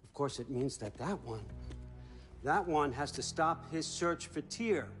 Of course, it means that that one has to stop his search for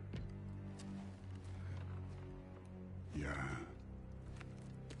Tyr. Yeah.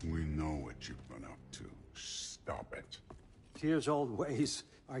 We know what you've been up to. Stop it. Tyr's old ways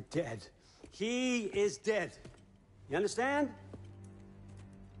are dead. He is dead. You understand?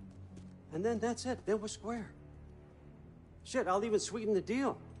 And then that's it. Then we're square. Shit, I'll even sweeten the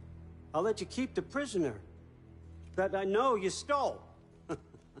deal. I'll let you keep the prisoner that I know you stole.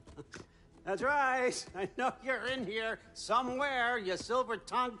 That's right. I know you're in here somewhere, you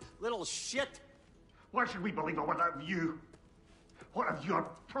silver-tongued little shit. Why should we believe a word out of you? What have your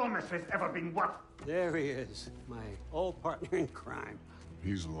promises ever been worth? There he is, my old partner in crime.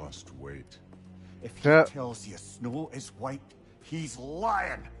 He's lost weight. If he tells you snow is white, he's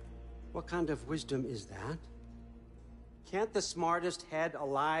lying. What kind of wisdom is that? Can't the smartest head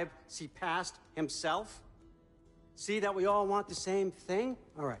alive see past himself? See that we all want the same thing?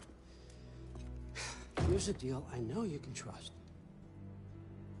 All right. Here's a deal I know you can trust.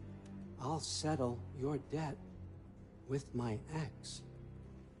 I'll settle your debt with my ex.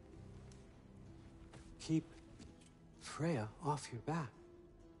 Keep Freya off your back.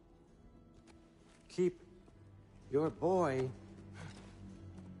 Keep your boy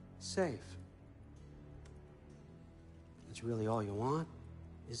safe. That's really all you want,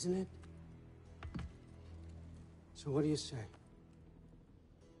 isn't it? So what do you say?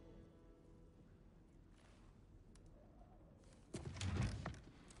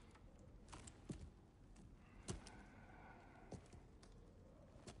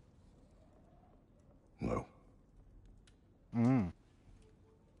 No.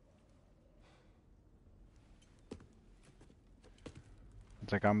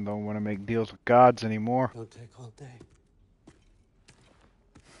 It's like I don't want to make deals with gods anymore. Don't take all day.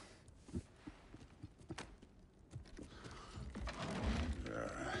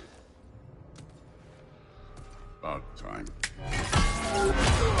 About time.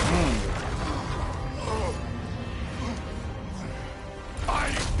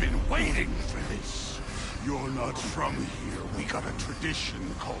 I've been waiting for this. You're not from here. We got a tradition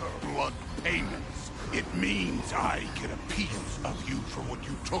called blood payments. It means I get a piece of you for what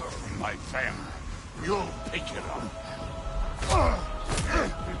you took from my family. You'll pick it up.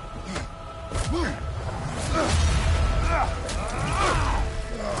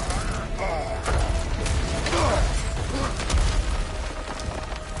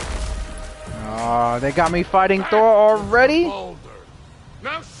 they got me fighting Thor already? Balder.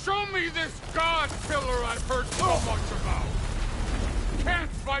 Now show me this god killer I've heard so much about. Can't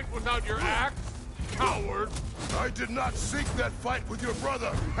fight without your axe, coward. I did not seek that fight with your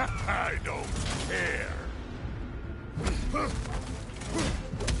brother. I don't care.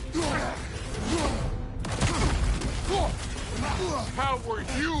 How were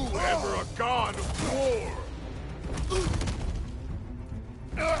you ever a god of war?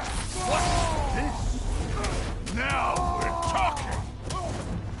 What's this? Now we're talking!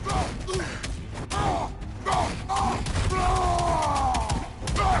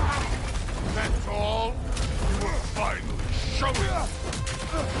 That's all? You will finally show it!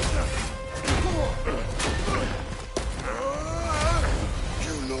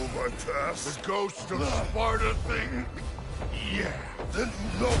 You know my past? The ghost of Sparta thing? Yeah. Then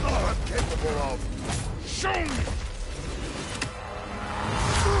you know what I'm capable of. Show me!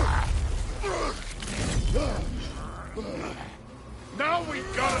 Now we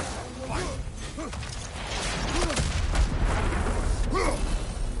gotta fight!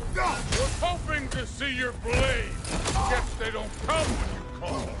 Was hoping to see your blade. Guess they don't come when you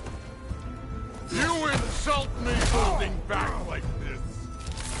call. You insult me holding back like this.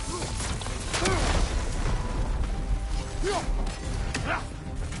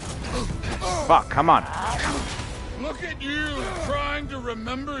 Fuck, come on. Look at you trying to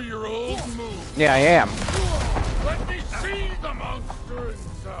remember your old moves. Yeah, I am. Let me see the monster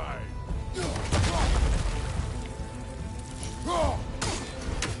inside.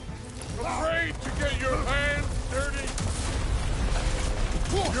 Afraid to get your hands dirty?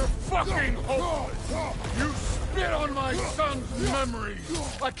 You're fucking hopeless. You spit on my son's memories.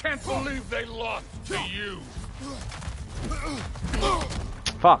 I can't believe they lost to you.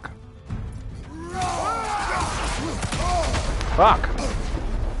 Fuck. Fuck.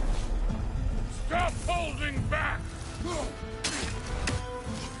 Stop holding back.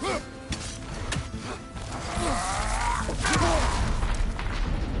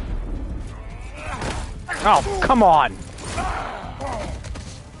 Oh, come on.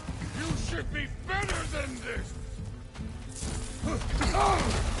 You should be better than this.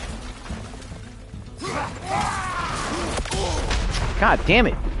 God damn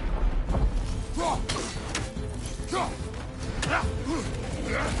it.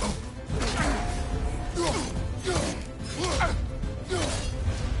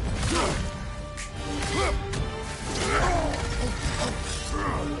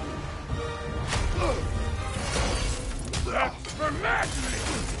 That's for madness.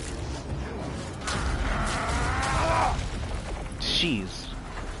 Jeez.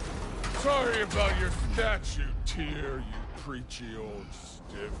 Sorry about your statue, Tyr, you preachy old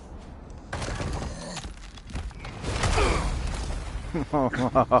stiff.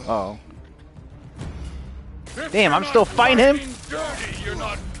 Damn, I'm still fighting him? Dirty, you're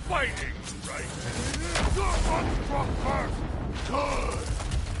not fighting, right? Good.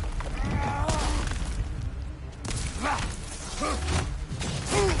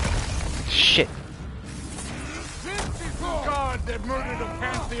 Shit. This is the god that murdered a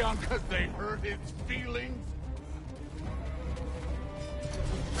pantheon because they hurt his feelings?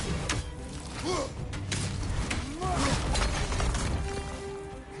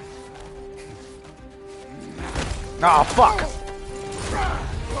 Oh, fuck.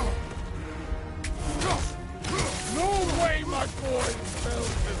 No way my boy fell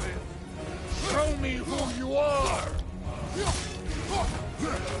to this. Show me who you are.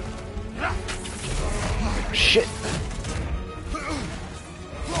 Shit.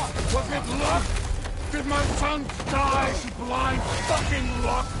 Was it luck? Did my son die blind fucking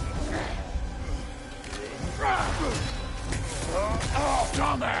luck?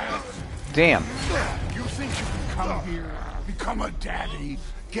 Dumbass! Damn. You think you can come here, become a daddy,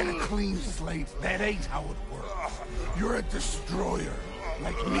 get a clean slate? That ain't how it works. You're a destroyer,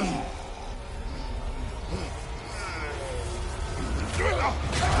 like me.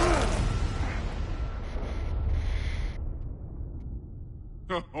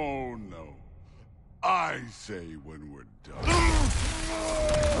 Oh no. I say when we're done.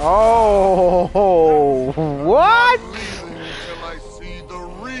 Oh, what? Until I see the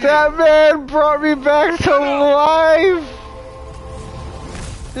real. That man brought me back to life!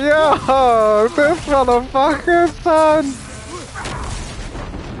 Yo, this motherfucker, son!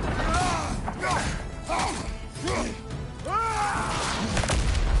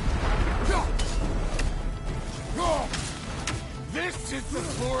 This is the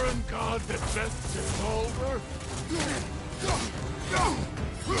foreign god that best is over?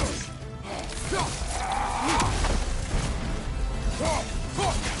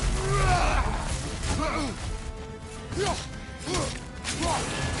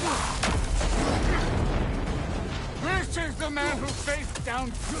 This is the man who faced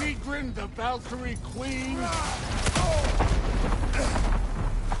down Sigrun, the Valkyrie Queen.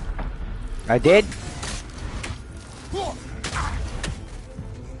 I did?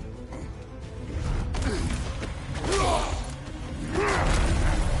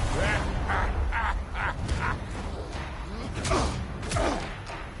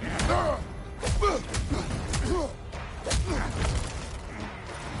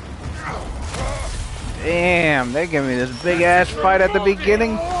 Damn, they give me this big ass fight at the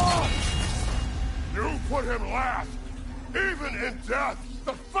beginning. You put him last, even in death.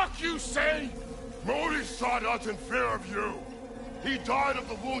 The fuck you say? Modi saw us in fear of you. He died of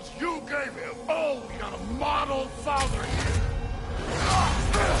the wounds you gave him. Oh, we got a model father here.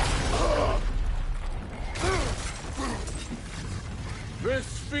 This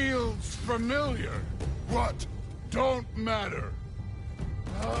feels familiar. What? Don't matter.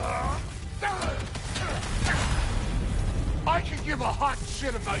 I can give a hot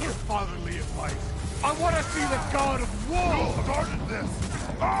shit about your fatherly advice. I want to see the god of war. You started this.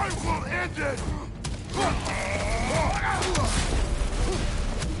 I will end it.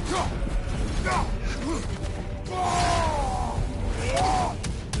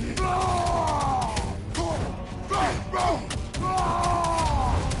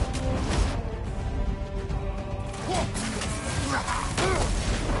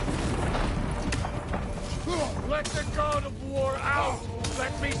 Let the god of war out!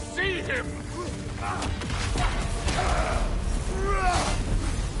 Let me see him!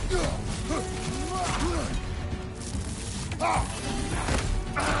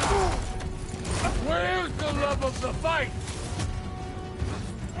 Where's the love of the fight?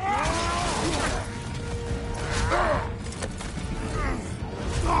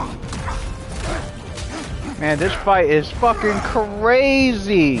 Man, this fight is fucking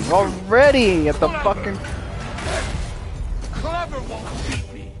crazy already at the fucking... Clever won't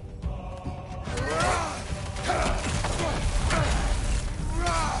beat me.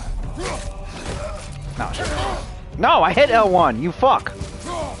 No, no, I hit L1, you fuck.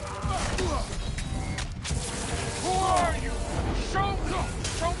 Who are you? Show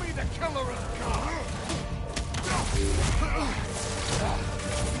me the killer of God.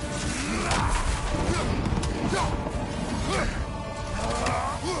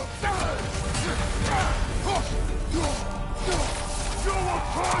 You will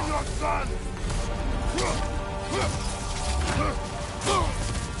call your son!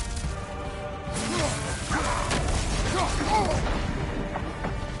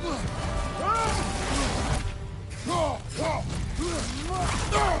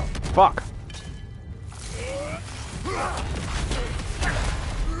 Fuck.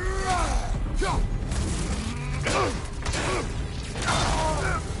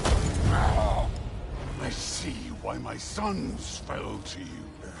 I see why my sons fell to you.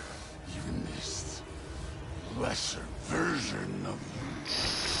 Even this lesser version of you.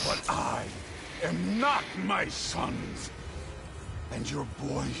 But I am not my sons. And your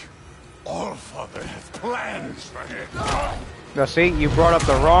boy, Allfather, has plans for him. Now see, you brought up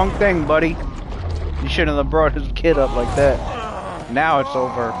the wrong thing, buddy. You shouldn't have brought his kid up like that. Now it's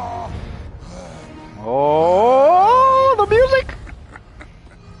over. Oh, the music!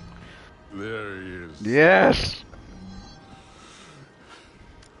 There he is. Yes!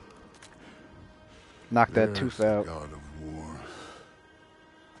 Knock that tooth out. God of war.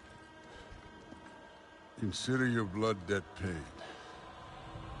 Consider your blood debt paid.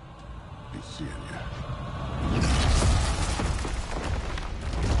 Be seeing ya.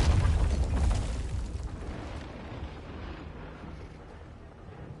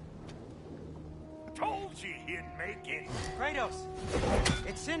 Told you he'd make it. Kratos,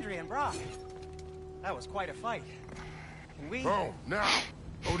 it's Sindri and Brock. That was quite a fight. Can we? Oh, now!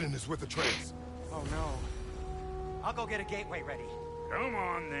 Odin is with Atreus. Oh no. I'll go get a gateway ready. Come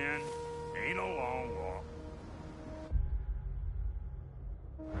on then. Ain't a long walk.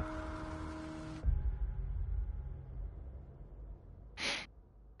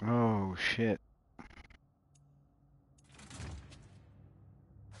 Oh, shit.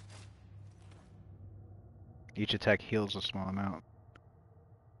 Each attack heals a small amount.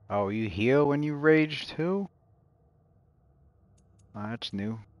 Oh, you heal when you rage too? Oh, that's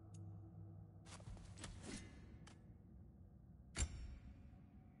new.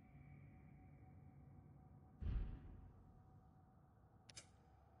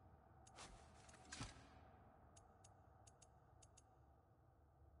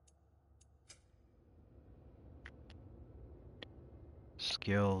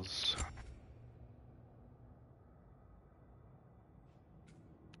 Skills.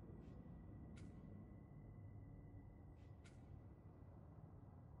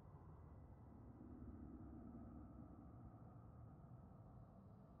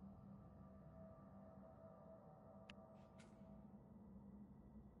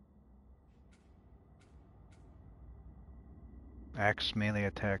 Axe melee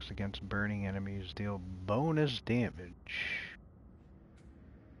attacks against burning enemies deal bonus damage.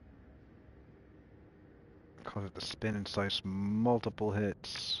 Cause it to spin and slice multiple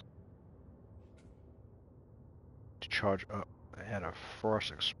hits. To charge up at a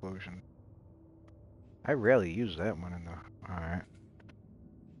frost explosion. I rarely use that one in the... Alright.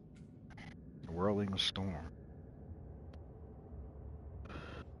 Whirling storm.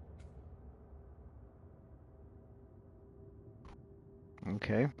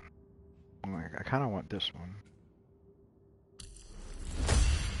 Okay. I kind of want this one.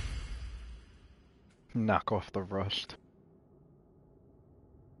 Knock off the rust.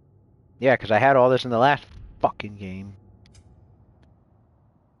 Yeah, because I had all this in the last fucking game.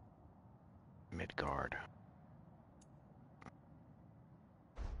 Midgard.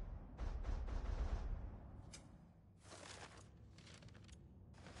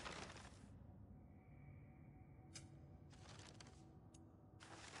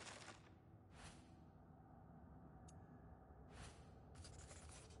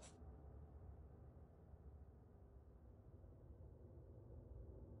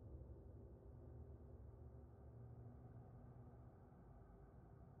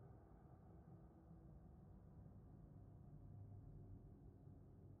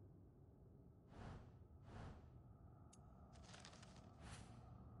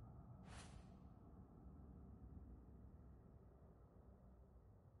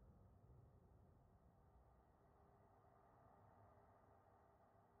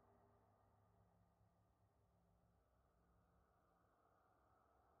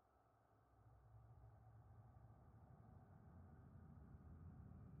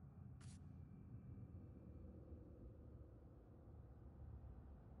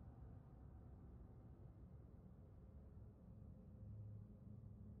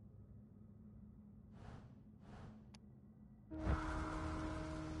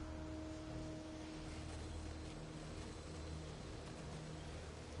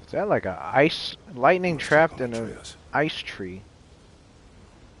 Is that like a ice lightning trapped in an ice tree?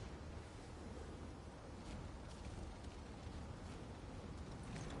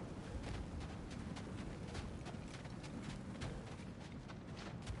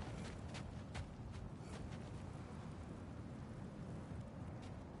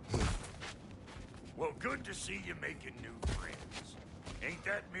 Well, good to see you making new friends. Ain't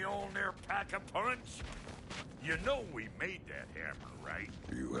that Mjolnir pack a punch? You know we made that hammer, right?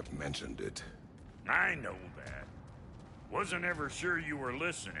 You have mentioned it. I know that. Wasn't ever sure you were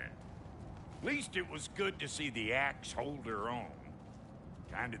listening. Least it was good to see the axe hold her own.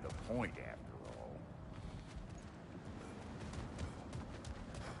 Kind of the point, after all.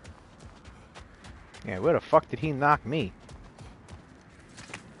 Yeah, where the fuck did he knock me?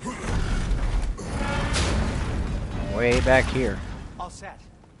 Way back here. All set.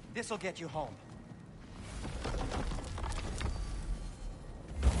 This'll get you home.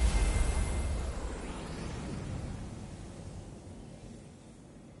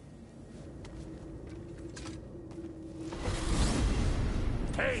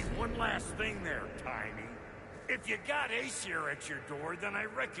 Hey, one last thing there, Tiny. If you got Aesir at your door, then I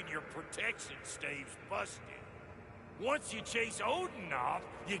reckon your protection stave's busted. Once you chase Odin off,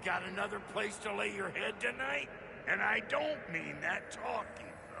 you got another place to lay your head tonight? And I don't mean that talking,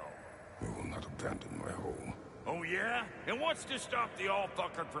 though. We will not abandon my home. Oh, yeah? And what's to stop the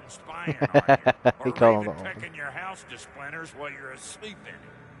all-fucker from spying on you? He Or called even him. pecking your house to splinters while you're asleep in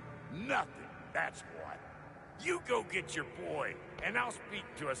it? Nothing, that's what. You go get your boy, and I'll speak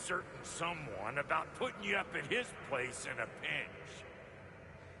to a certain someone about putting you up at his place in a pinch.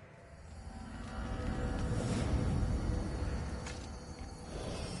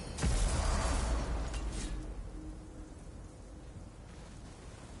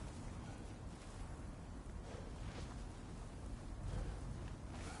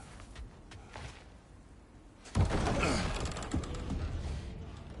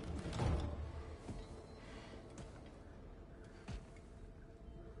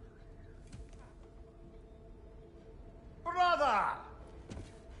 Brother!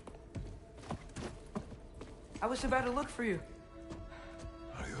 I was about to look for you.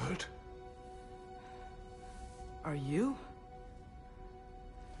 Are you hurt? Are you?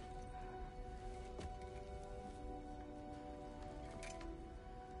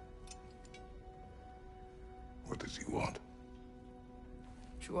 What does he want?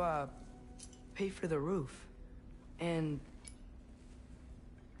 To, pay for the roof. And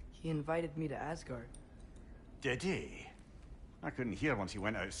he invited me to Asgard. Did he? I couldn't hear once he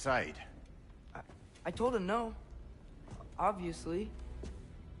went outside. I told him no. Obviously.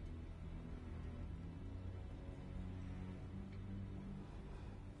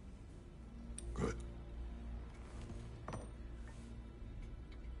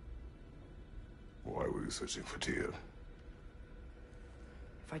 you searching for Tyr?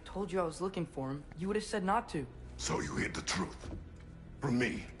 If I told you I was looking for him, you would have said not to. So you hid the truth. From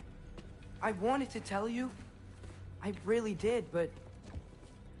me. I wanted to tell you. I really did, but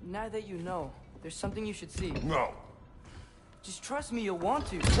now that you know, there's something you should see. No. Just trust me, you'll want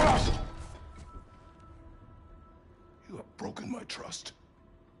to. Trust! You have broken my trust.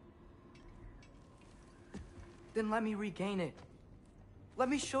 Then let me regain it. Let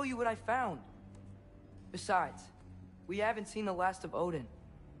me show you what I found. Besides, we haven't seen the last of Odin.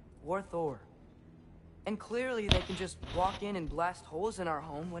 Or Thor. And clearly they can just walk in and blast holes in our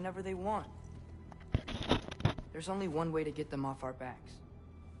home whenever they want. There's only one way to get them off our backs.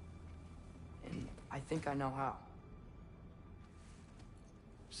 And I think I know how.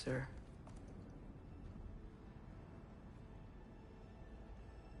 Sir.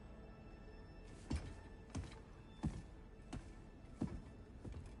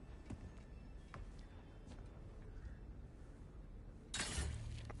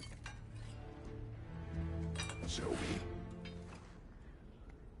 Show me.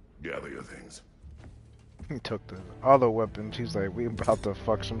 Gather your things. He took the other weapons. He's like, we about to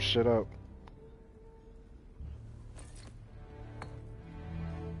fuck some shit up.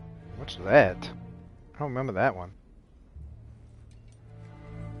 What's that? I don't remember that one.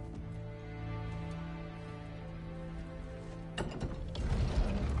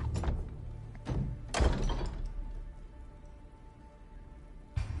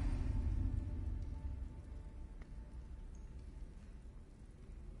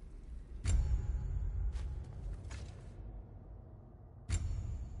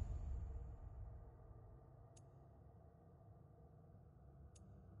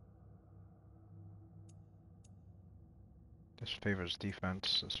 This favors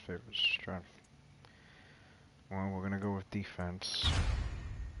defense, this favors strength. Well, we're gonna go with defense.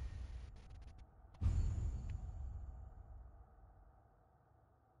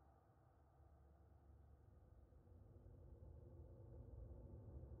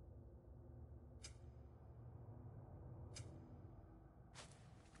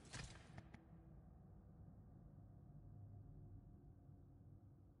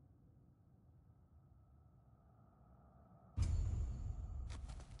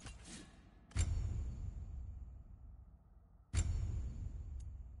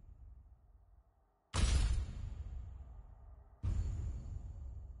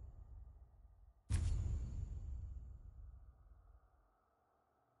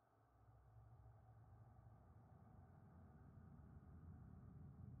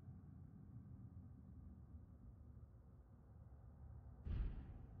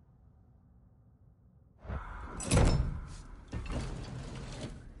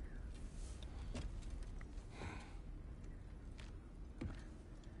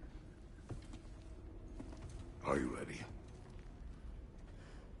 Are you ready?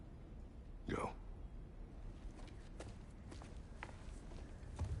 Go.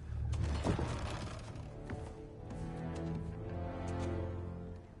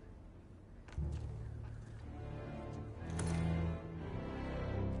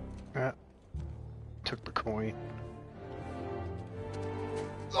 Ah, took the coin.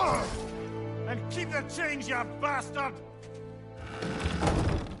 And keep the change, you bastard!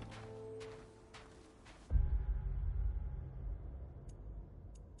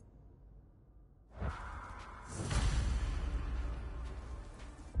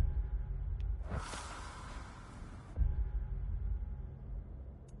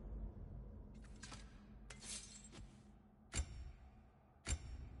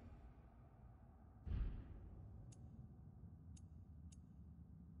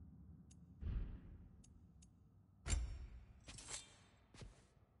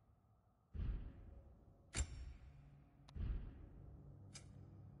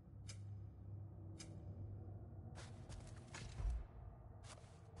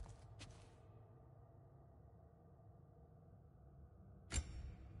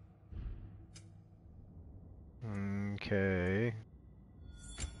 Okay.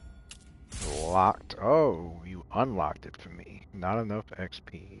 Locked. Oh, you unlocked it for me. Not enough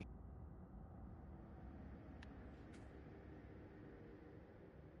XP.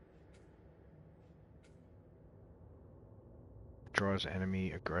 Draws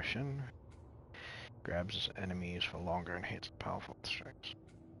enemy aggression. Grabs enemies for longer and hits powerful strikes.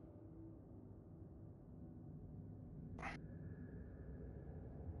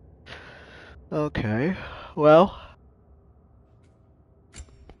 Okay, well.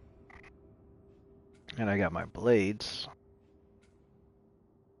 And I got my blades.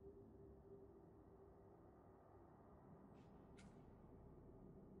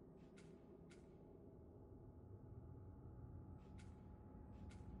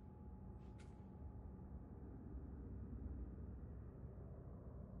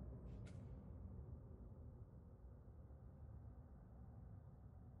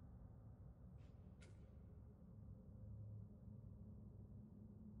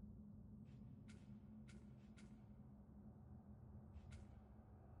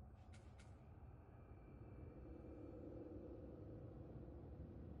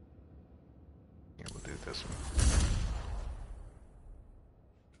 take this one.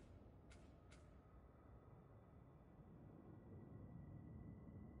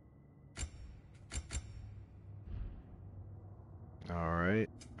 Alright,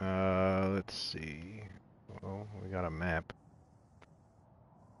 let's see. Oh, we got a map.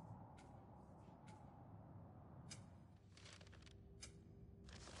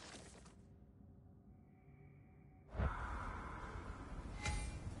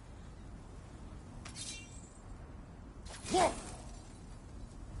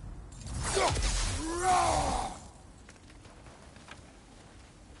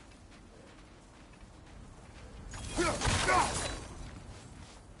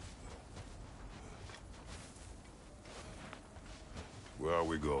 Where are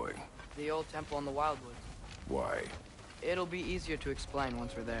we going? The old temple in the Wildwoods. Why? It'll be easier to explain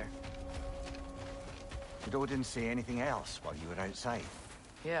once we're there. Did Odin say anything else while you were outside?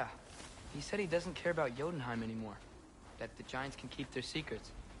 Yeah. He said he doesn't care about Jotunheim anymore. That the giants can keep their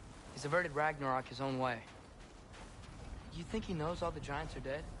secrets. He's averted Ragnarok his own way. You think he knows all the giants are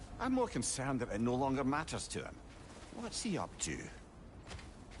dead? I'm more concerned that it no longer matters to him. What's he up to?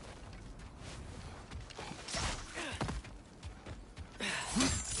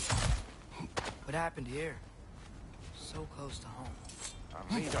 What happened here? So close to home. Our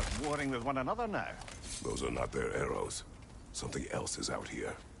raiders warring with one another now. Those are not their arrows. Something else is out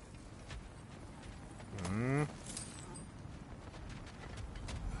here. Hmm.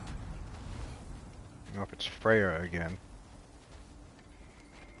 I don't know if it's Freya again.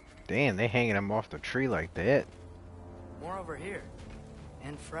 Damn, they hanging him off the tree like that. More over here.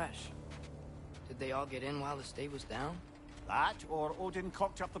 And fresh. Did they all get in while the stave was down? That, or Odin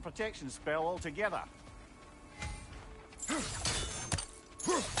cocked up the protection spell altogether.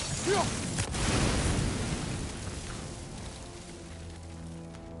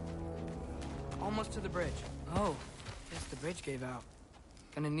 Almost to the bridge. Oh, guess the bridge gave out.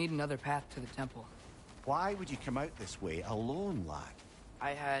 Gonna need another path to the temple. Why would you come out this way alone, lad?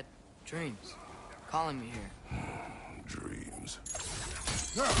 I had dreams calling me here. Dreams.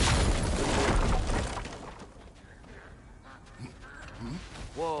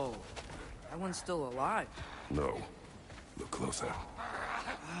 Whoa, that one's still alive. No. Look closer.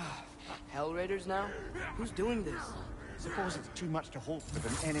 Hell Raiders now? Who's doing this? Suppose it's too much to hope that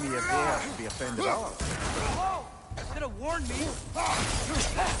an enemy of theirs would be a friend of ours. Whoa! You could have warned me.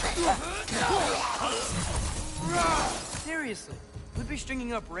 Seriously, who'd be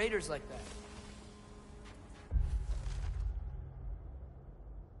stringing up raiders like that?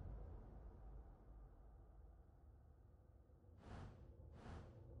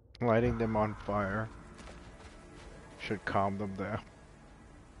 Lighting them on fire should calm them down.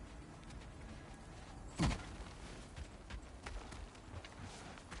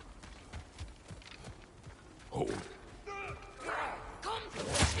 Hold.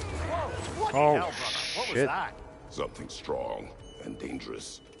 What Oh, hell, brother? What was shit. that? Something strong and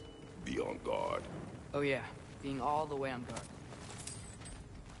dangerous. Be on guard. Oh yeah, being all the way on guard.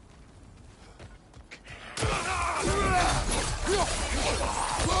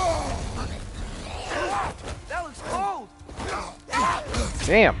 That looks cold!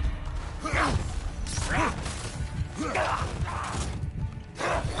 Damn!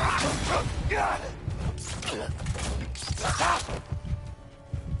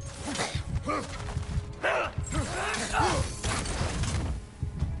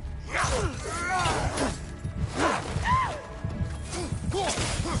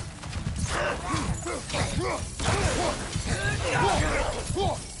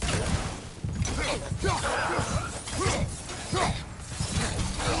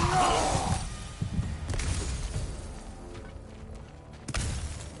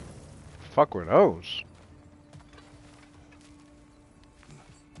 Fuck were those?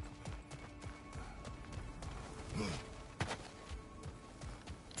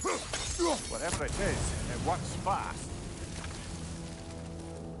 Whatever it is, it works fast.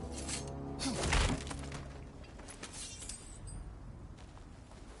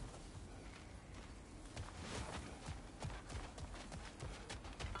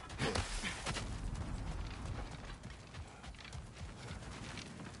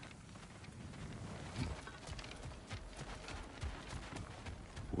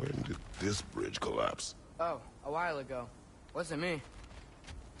 When did this bridge collapse? Oh, a while ago. Wasn't me.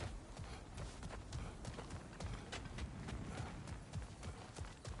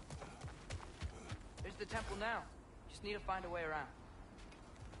 There's the temple now. Just need to find a way around.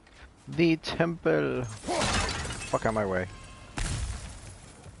 The temple. Fuck out my way.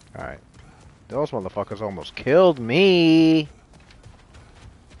 Alright. Those motherfuckers almost killed me.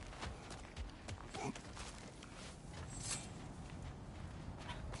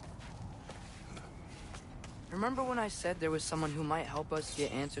 Remember when I said there was someone who might help us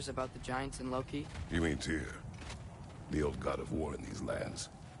get answers about the giants and Loki? You mean Tyr, the old god of war in these lands,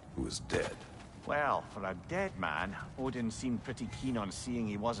 who is dead? Well, for a dead man, Odin seemed pretty keen on seeing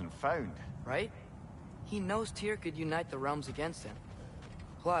he wasn't found. Right? He knows Tyr could unite the realms against him.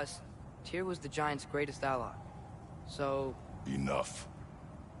 Plus, Tyr was the giant's greatest ally. So... Enough.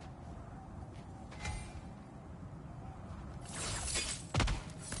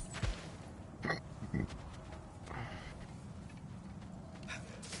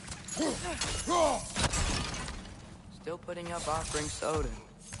 Still putting up offerings to Odin.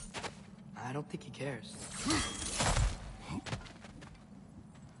 I don't think he cares.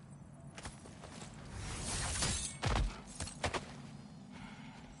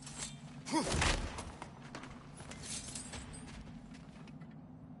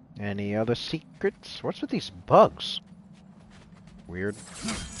 Any other secrets? What's with these bugs? Weird.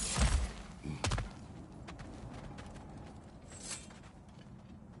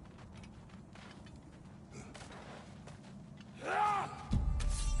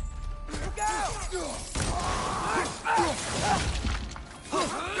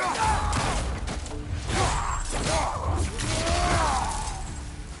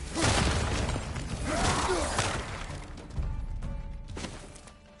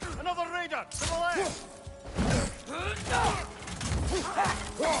 Another raider to the left!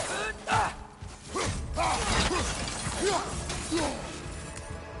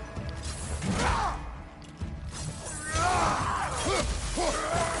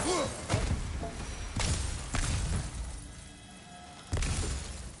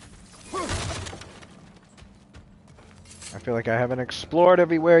 I feel like I haven't explored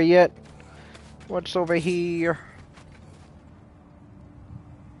everywhere yet. What's over here?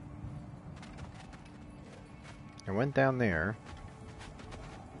 I went down there.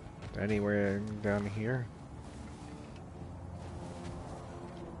 Anywhere down here?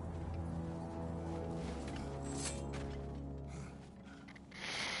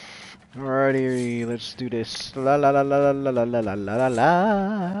 Alrighty, let's do this. La la la la la la la la la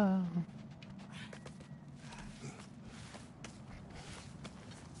la.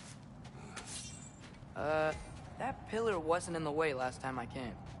 That pillar wasn't in the way last time I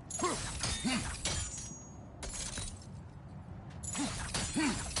came.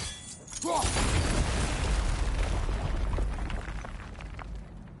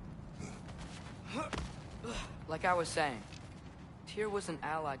 Like I was saying, Tyr was an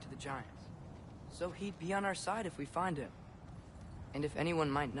ally to the giants, so he'd be on our side if we find him. And if anyone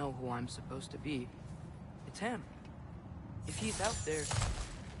might know who I'm supposed to be, it's him. If he's out there,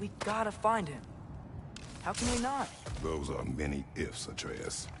 we gotta find him. How can we not? Those are many ifs,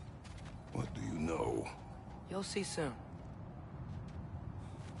 Atreus. What do you know? You'll see soon.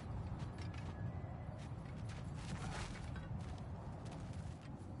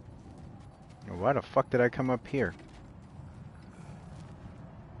 Why the fuck did I come up here?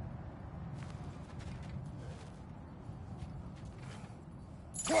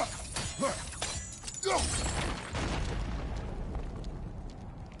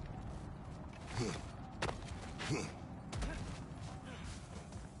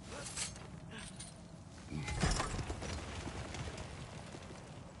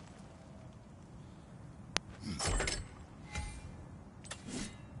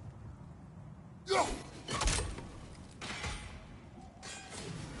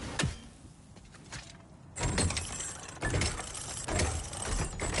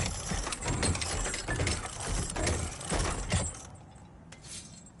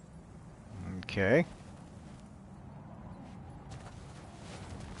 Okay.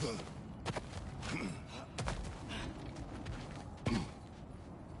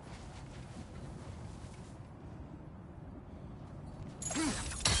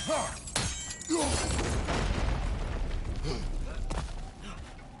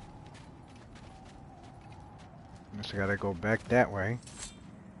 Guess I gotta go back that way.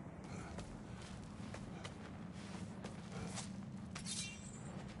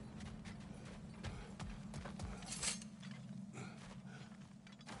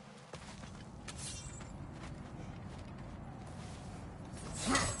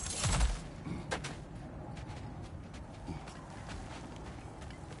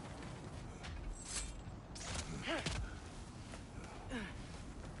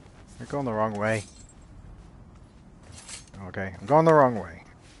 You're going the wrong way. Okay, I'm going the wrong way.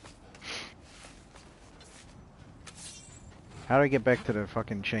 How do I get back to the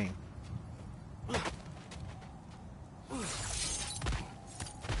fucking chain?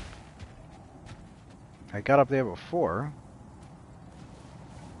 I got up there before.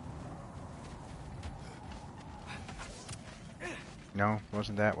 No,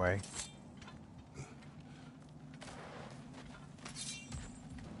 wasn't that way.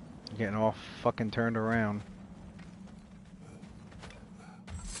 Getting all fucking turned around.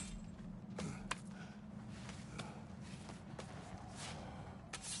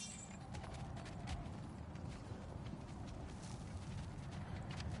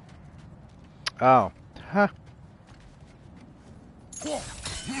 Oh. Huh.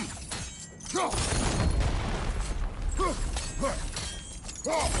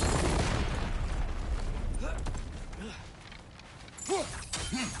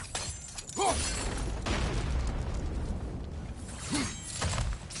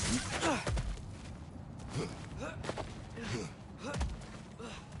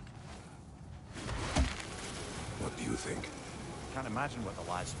 What do you think? Can't imagine what the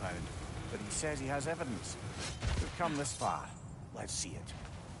lad's found, but he says he has evidence. We've come this far. Let's see it.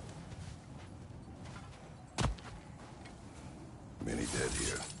 Many dead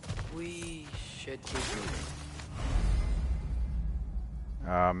here. We should keep moving.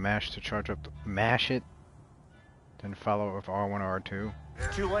 Mash to charge up. Mash it. Then follow it with R1 or R2.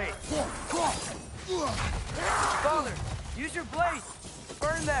 It's too late. Father, use your blade.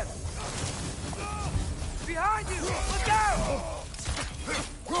 Burn them. Behind you! Look out!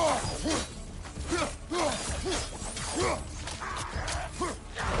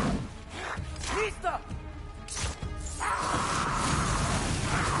 Lista!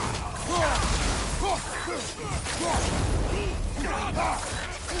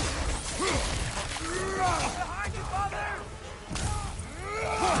 Behind you, Father!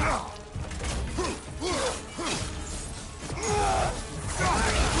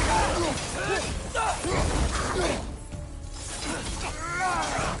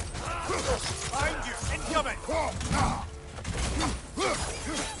 Behind you! Incoming!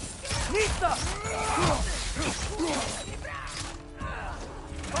 Lista!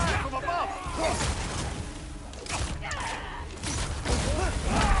 Fire from above!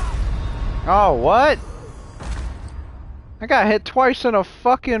 Oh, what? I got hit twice in a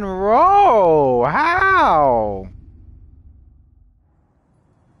fucking row. How?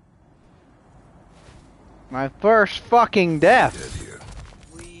 My first fucking death. Dead here.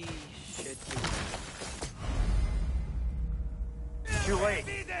 We should Too late.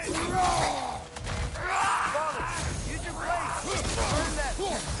 Father, use your blade. Burn that.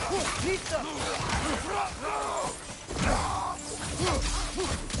 Lista!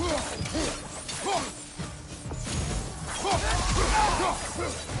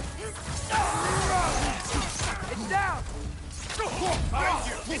 It's down! Behind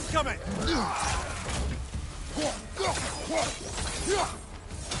you! Incoming!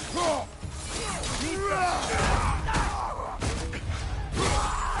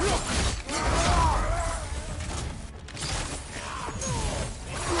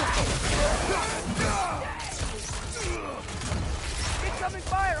 Incoming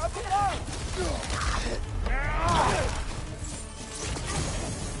fire up above!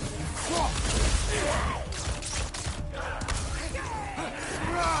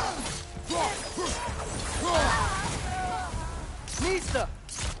 Lista!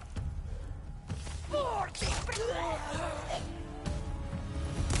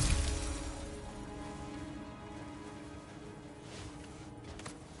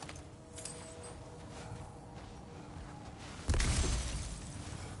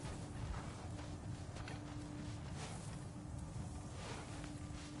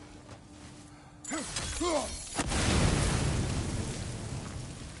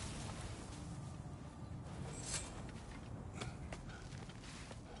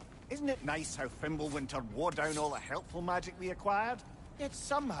 Isn't it nice how Fimbulwinter wore down all the helpful magic we acquired? Yet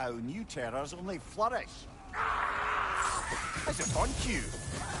somehow new terrors only flourish. How's it on cue?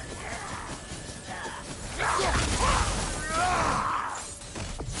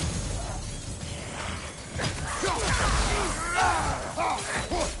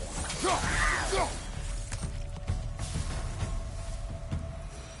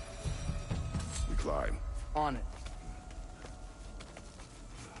 We climb. On it.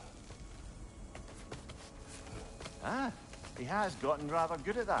 Ah, he has gotten rather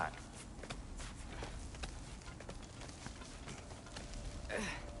good at that.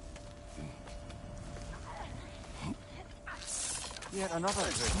 Yet another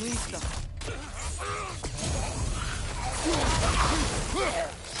good.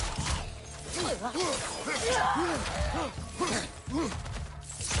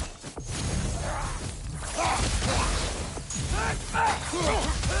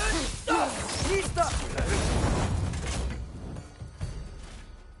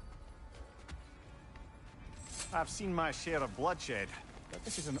 I've seen my share of bloodshed, but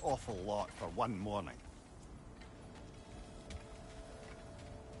this is an awful lot for one morning.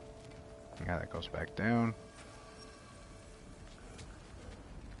 Yeah, that goes back down.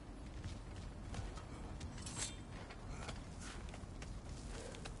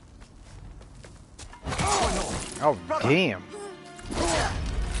 Oh, damn.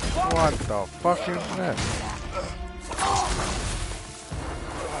 What the fuck is that?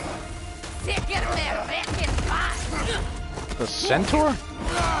 The centaur? A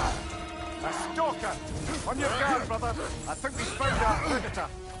stalker! On your guard, brother! I think we found our predator!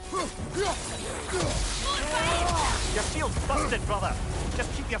 Your shield's busted, brother!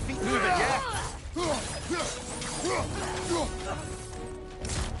 Just keep your feet moving, yeah?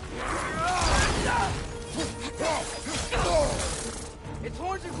 Its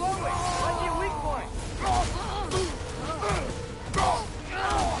horns are glowing! Might be a weak point!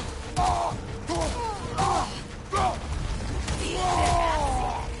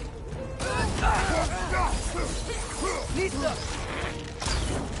 Lisa!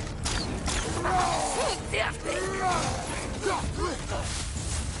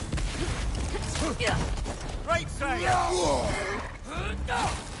 Right side!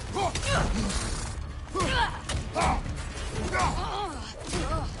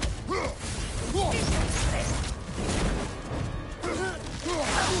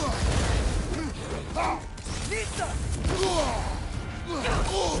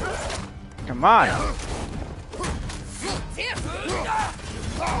 Come on.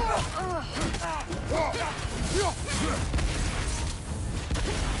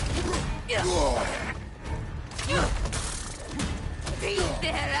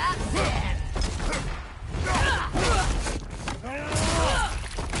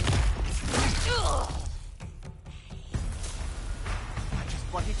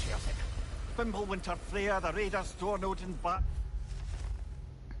 Bloody Chelsea. Winter Freya, the Raiders, Stornode and Bat.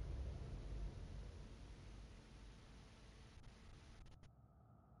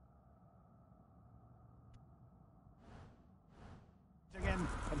 Again,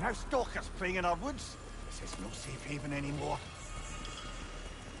 and now stalkers playing in our woods. This is no safe haven anymore.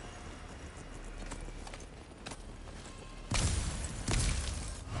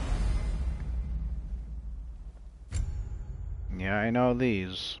 Yeah, I know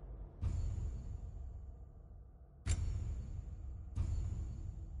these.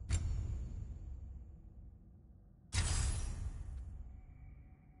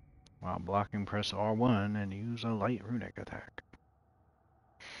 While blocking, press R1 and use a light runic attack.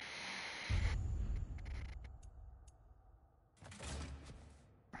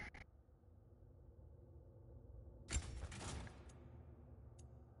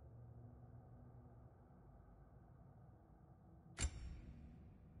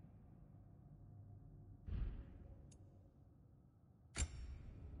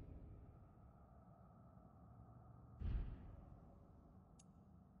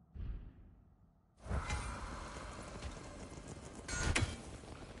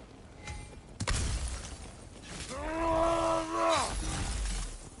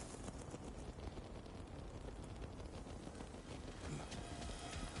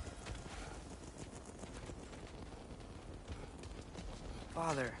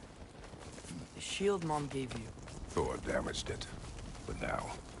 Father, the shield Mom gave you. Thor damaged it. But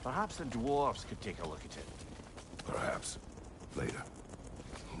now, Perhaps the dwarves could take a look at it. perhaps, later.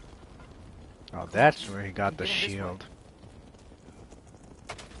 Oh, that's where he got the shield.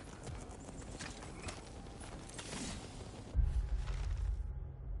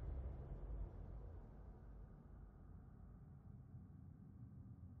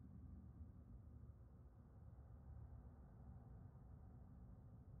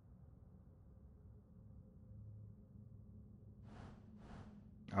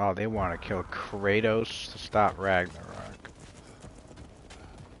 Oh, they want to kill Kratos to stop Ragnarok.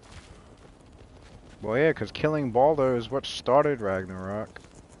 Well, yeah, because killing Baldur is what started Ragnarok.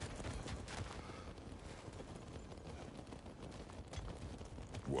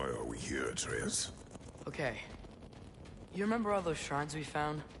 Why are we here, Atreus? Okay. You remember all those shrines we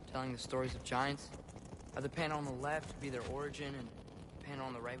found, telling the stories of giants? How the panel on the left would be their origin, and the panel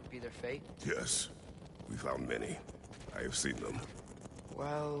on the right would be their fate? Yes. We found many. I have seen them.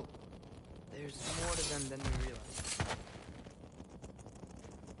 Well, there's more to them than we realize.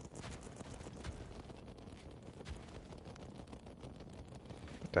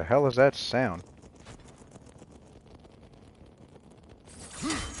 What the hell is that sound?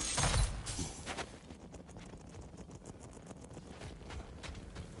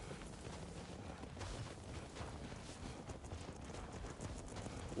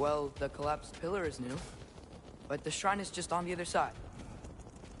 Well, the collapsed pillar is new. but the shrine is just on the other side.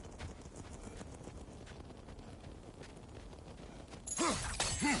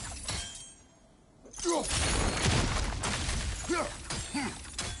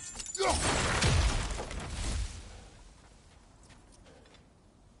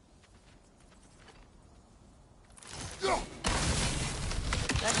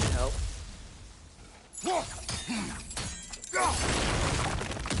 That should help.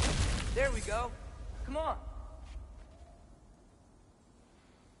 There we go. Come on.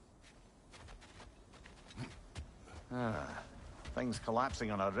 Things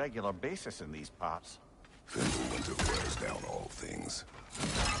collapsing on a regular basis in these parts. Fimbulwinter wears down all things,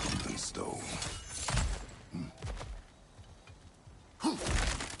 even stone.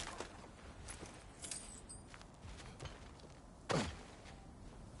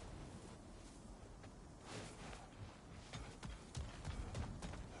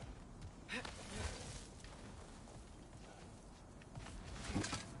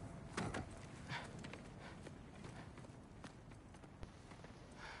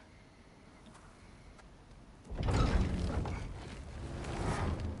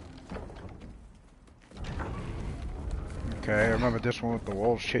 Okay, I remember this one with the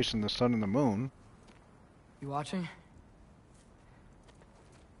wolves chasing the sun and the moon. You watching?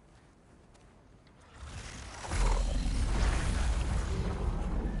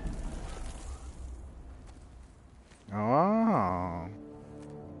 Oh.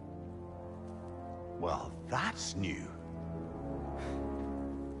 Well, that's new.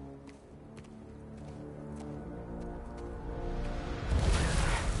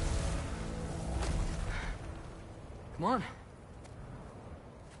 Come on.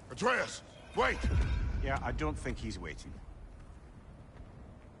 Atreus, wait! Yeah, I don't think he's waiting.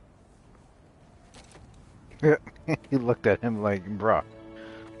 He looked at him like, bruh.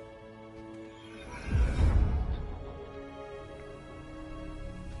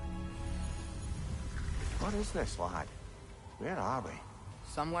 What is this, lad? Where are we?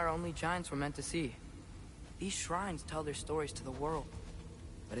 Somewhere only giants were meant to see. These shrines tell their stories to the world.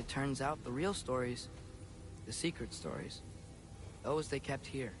 But it turns out the real stories, the secret stories, those they kept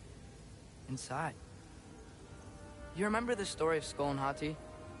here, inside. You remember the story of Skull and Hati,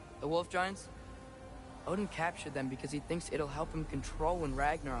 the wolf giants? Odin captured them because he thinks it'll help him control when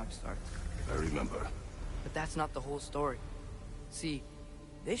Ragnarok starts. I remember. But that's not the whole story. See,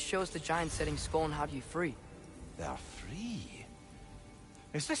 this shows the giants setting Skull and Hati free. They're free.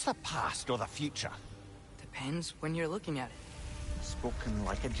 Is this the past or the future? Depends when you're looking at it. Spoken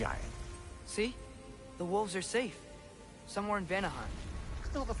like a giant. See? The wolves are safe. Somewhere in Vanaheim.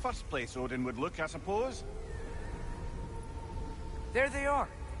 It's not the first place Odin would look, I suppose. There they are,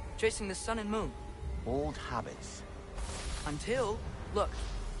 chasing the sun and moon. Old habits. Until, look,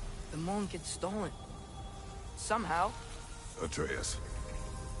 the moon gets stolen. Somehow. Atreus.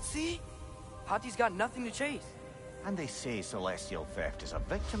 See? Hati's got nothing to chase. And they say celestial theft is a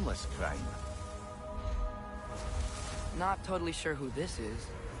victimless crime. Not totally sure who this is,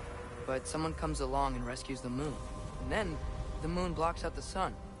 but someone comes along and rescues the moon. And then, the moon blocks out the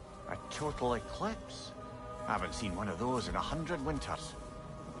sun. A total eclipse. Haven't seen one of those in 100 winters.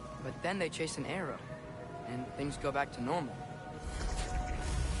 But then they chase an arrow, and things go back to normal.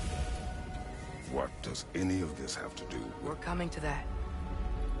 What does any of this have to do We're with... coming to that.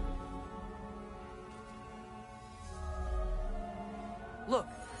 Look,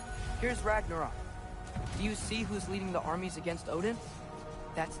 here's Ragnarok. Do you see who's leading the armies against Odin?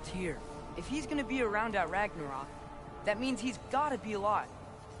 That's Tyr. If he's gonna be around at Ragnarok, that means he's gotta be alive.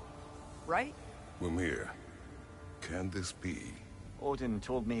 Right? Mimir, can this be? Odin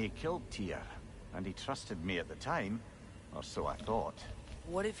told me he killed Tyr, and he trusted me at the time, or so I thought.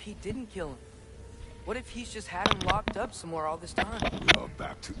 What if he didn't kill him? What if he's just had him locked up somewhere all this time? We are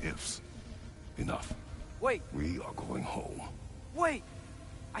back to ifs. Enough. Wait, We are going home. wait!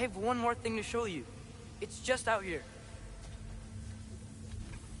 I have one more thing to show you. It's just out here.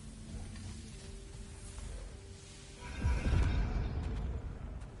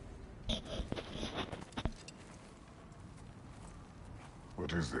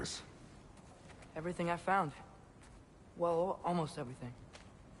 What is this? Everything I found. Well, almost everything.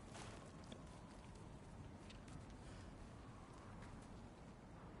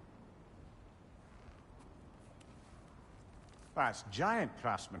 That's giant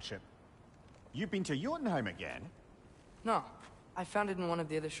craftsmanship. You've been to Jotunheim again? No, I found it in one of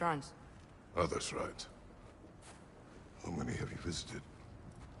the other shrines. Others, right? How many have you visited?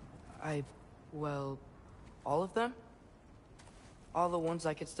 Well, all of them? All the ones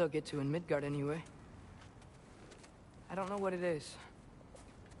I could still get to in Midgard anyway. I don't know what it is.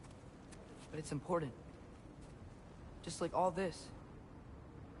 But it's important. just like all this.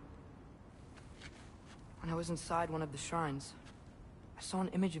 When I was inside one of the shrines, I saw an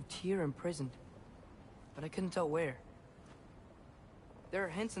image of Tyr imprisoned, but I couldn't tell where. There are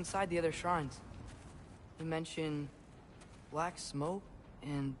hints inside the other shrines. They mention black smoke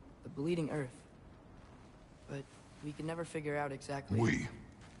and the bleeding earth. But we could never figure out exactly... We?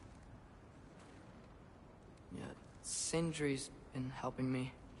 Yeah, Sindri's been helping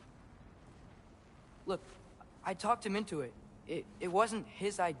me. Look, I talked him into it. It wasn't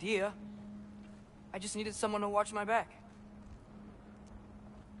his idea. I just needed someone to watch my back.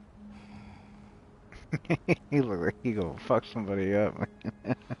 He look like he gonna fuck somebody up.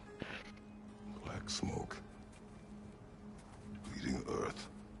 Black smoke. Bleeding earth.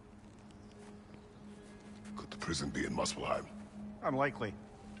 Could the prison be in Muspelheim? Unlikely.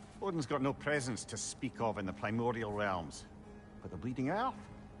 Odin's got no presence to speak of in the primordial realms. But the bleeding earth?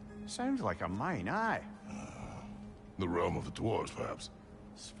 Sounds like a mine, aye. The realm of the dwarves, perhaps.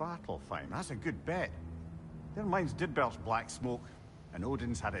 Svartalfheim, that's a good bet. Their mines did belch black smoke, and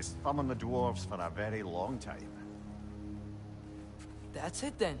Odin's had his thumb on the dwarves for a very long time. That's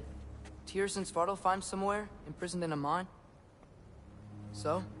it then. Tyr's in Svartalfheim somewhere, imprisoned in a mine.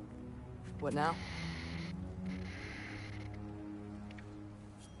 So, what now?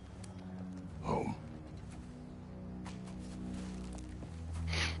 Home.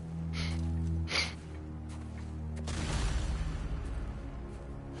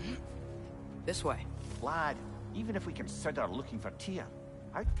 This way. Lad, even if we consider looking for Tyr,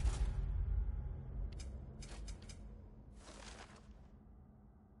 how...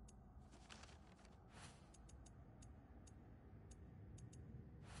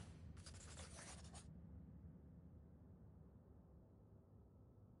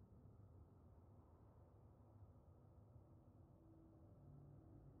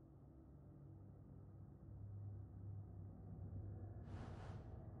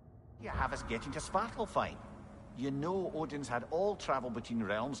 You have us getting to Svartalfheim. You know Odin's had all travel between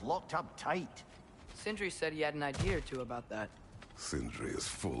realms locked up tight. Sindri said he had an idea or two about that. Sindri is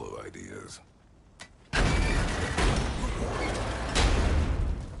full of ideas.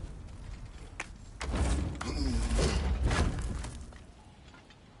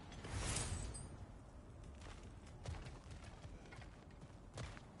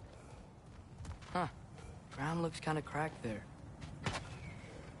 Huh. Ground looks kind of cracked there.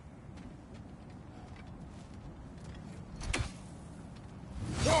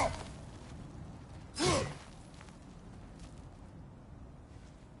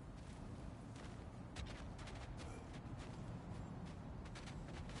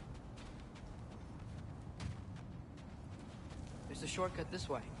 There's a shortcut this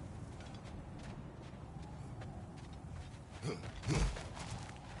way.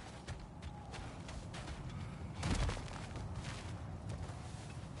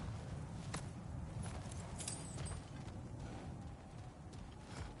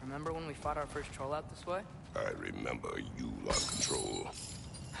 Remember when we fought our first troll out this way? I remember you lost control.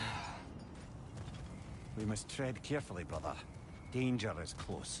 We must tread carefully, brother. Danger is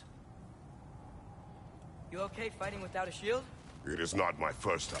close. You okay fighting without a shield? It is not my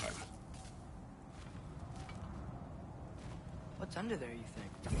first time. What's under there, you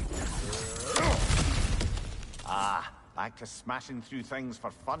think? Ah, back to smashing through things for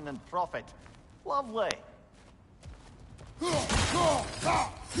fun and profit. Lovely.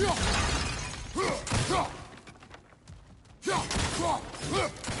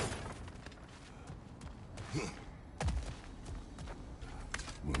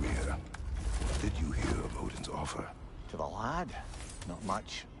 Mimir, did you hear of Odin's offer? To the lad? Not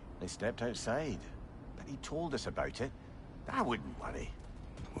much. They stepped outside. But he told us about it. I wouldn't worry.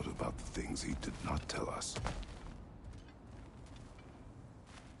 What about the things he did not tell us?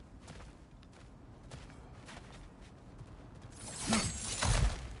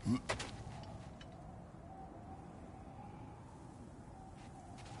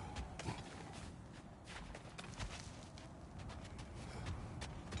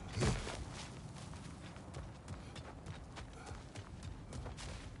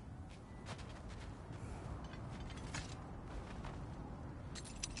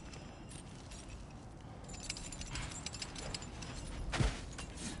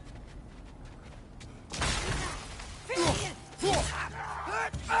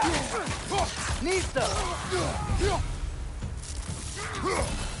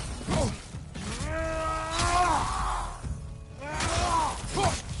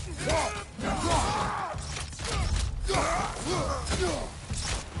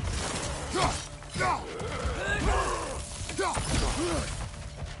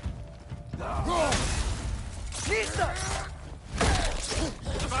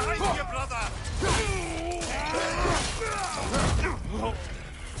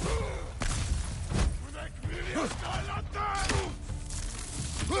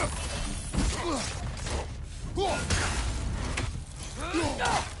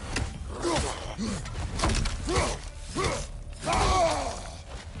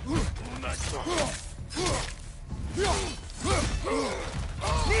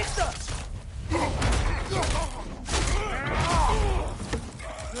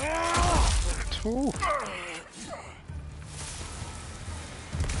 Ooh.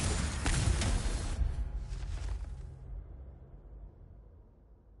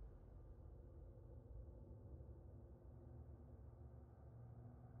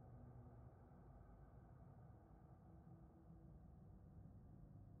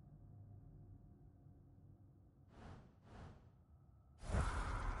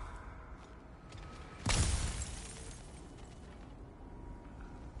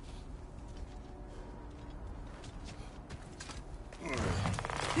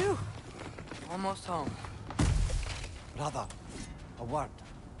 Phew. Almost home. Brother, a word.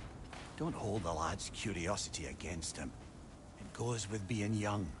 Don't hold the lad's curiosity against him. It goes with being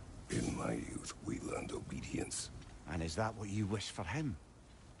young. In my youth, we learned obedience. And is that what you wish for him?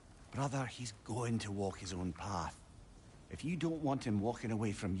 Brother, he's going to walk his own path. If you don't want him walking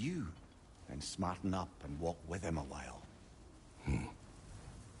away from you, then smarten up and walk with him a while.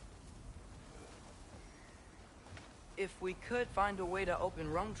 If we could find a way to open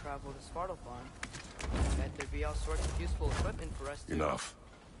roam travel to Svartalfheim, I bet there'd be all sorts of useful equipment for us to... Enough.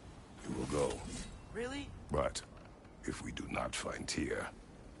 You will go. Really? But if we do not find Tyr,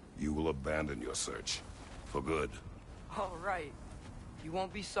 you will abandon your search. For good. All right. You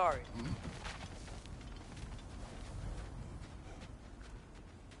won't be sorry.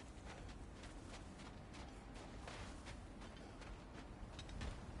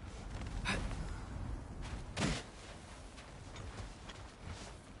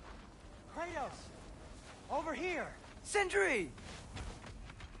 Kratos! Over here! Sindri!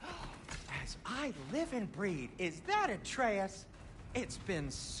 As I live and breathe, is that Atreus? It's been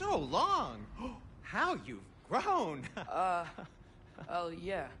so long! How you've grown! Oh,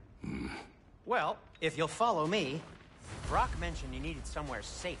 yeah. Well, if you'll follow me, Brock mentioned you needed somewhere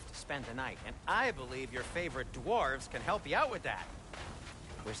safe to spend the night, and I believe your favorite dwarves can help you out with that.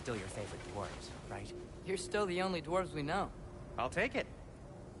 We're still your favorite dwarves, right? You're still the only dwarves we know. I'll take it.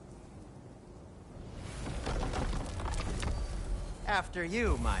 After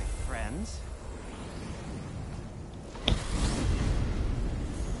you, my friends.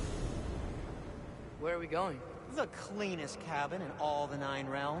 Where are we going? The cleanest cabin in all the 9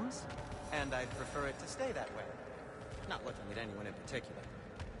 realms. And I'd prefer it to stay that way. Not looking at anyone in particular.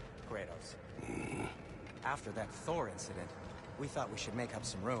 Kratos. After that Thor incident, we thought we should make up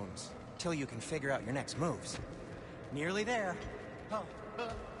some rooms, till you can figure out your next moves. Nearly there.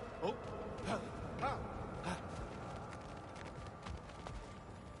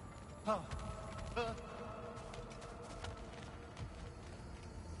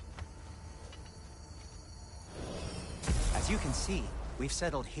 As you can see, we've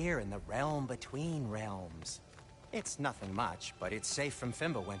settled here in the realm between realms. It's nothing much, but it's safe from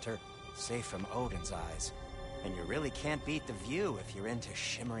Fimbulwinter, safe from Odin's eyes. And you really can't beat the view if you're into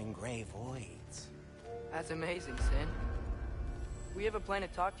shimmering gray voids. That's amazing, Sin. We have a plan to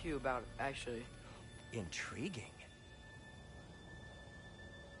talk to you about, actually. Intriguing.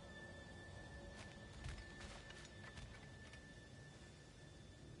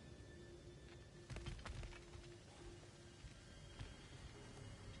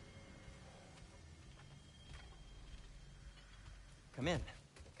 Come in.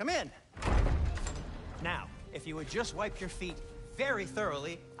 Come in! Now, if you would just wipe your feet very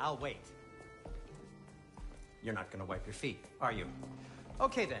thoroughly, I'll wait. You're not gonna wipe your feet, are you?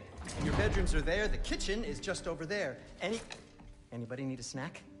 Okay then. Your bedrooms are there, the kitchen is just over there. Anybody need a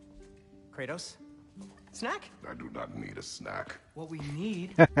snack? Kratos? Snack? I do not need a snack. What we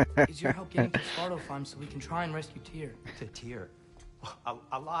need is your help getting to Svartalfheim so we can try and rescue Tyr. To Tyr?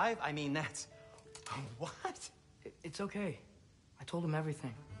 Alive? I mean, that's... What? It's okay. I told him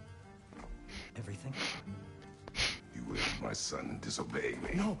everything. Everything? You will, my son, disobey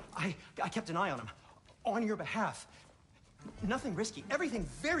me. No, I kept an eye on him. On your behalf. Nothing risky. Everything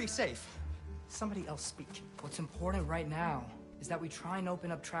very safe. Somebody else speak. What's important right now is that we try and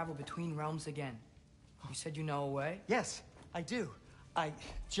open up travel between realms again. You said you know a way? Yes, I do.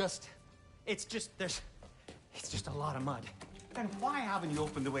 It's just a lot of mud. Then why haven't you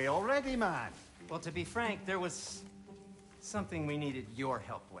opened the way already, man? Well, to be frank, there was something we needed your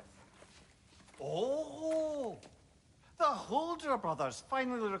help with. Oh! The Holder brothers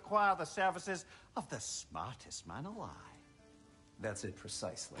finally require the services of the smartest man alive. That's it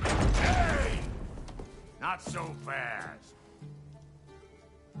precisely. Hey! Not so fast.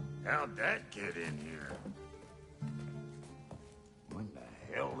 How'd that get in here? What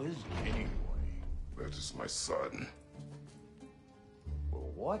the hell is it anyway? That is my son.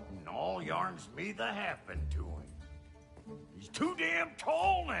 Well, what in all yarns me the happened to him? He's too damn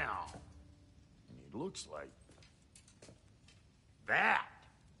tall now. And he looks like... that.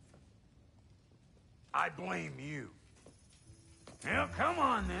 I blame you. Well, come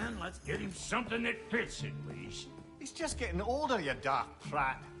on then. Let's get him something that fits at least. He's just getting older, you dark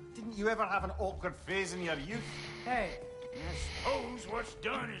prat. Didn't you ever have an awkward phase in your youth? Hey, I suppose what's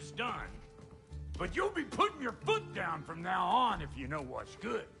done is done. But you'll be putting your foot down from now on if you know what's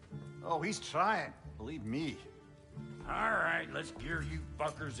good. Oh, he's trying. Believe me. All right, let's gear you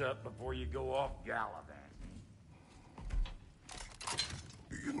fuckers up before you go off gallivanting.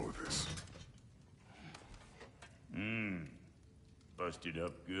 Do you know this? Busted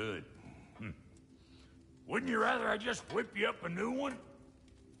up good. Wouldn't you rather I just whip you up a new one?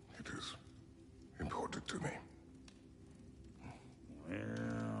 It is important to me.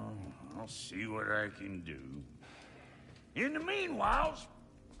 Well, I'll see what I can do. In the meanwhile,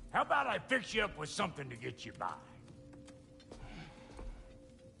 how about I fix you up with something to get you by?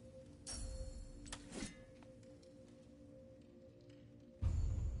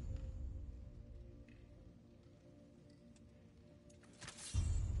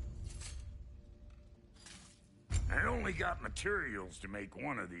 I only got materials to make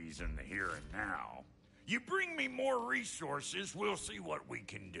one of these in the here and now. You bring me more resources, we'll see what we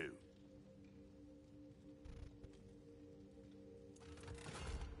can do.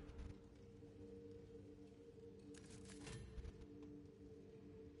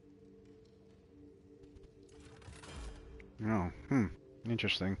 Oh,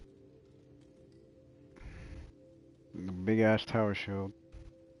 interesting. The big ass tower shield.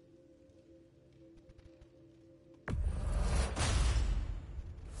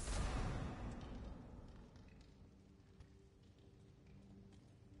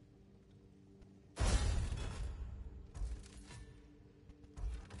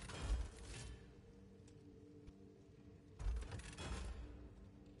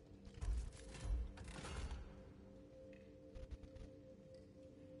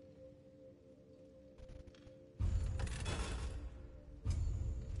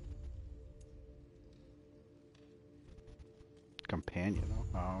 Companion.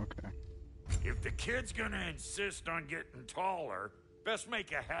 Oh, okay. If the kid's gonna insist on getting taller, best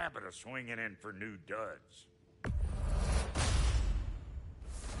make a habit of swinging in for new duds.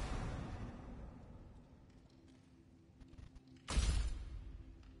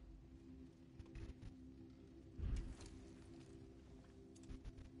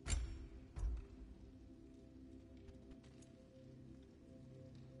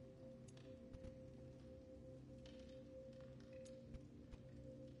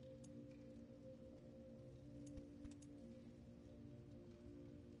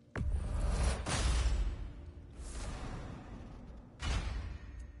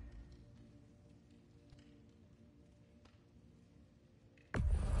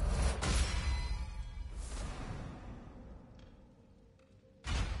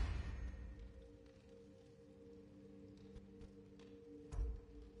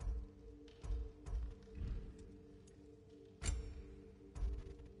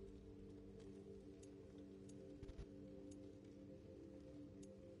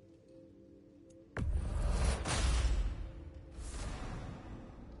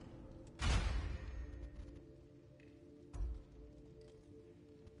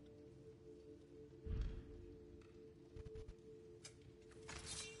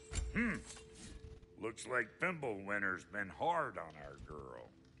 Looks like Fimbulwinter's been hard on our girl.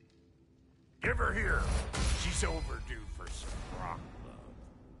 Give her here. She's overdue for some rock love.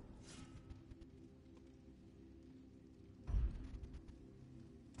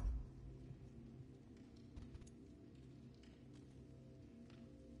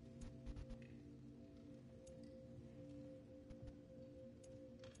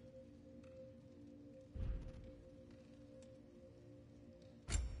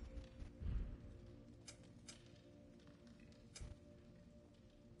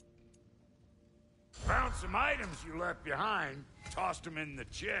 Found some items you left behind, tossed them in the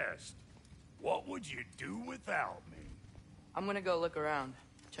chest. What would you do without me? I'm gonna go look around.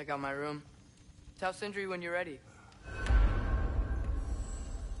 Check out my room. Tell Sindri when you're ready.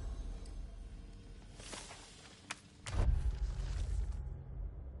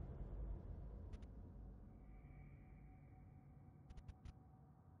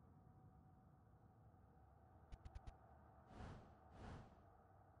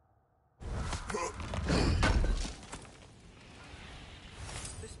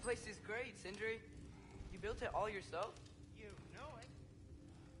 place is great, Sindri. You built it all yourself? You know it.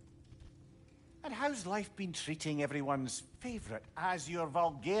 And how's life been treating everyone's favorite Azure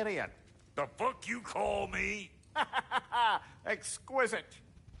Vulgarian? The fuck you call me? Exquisite.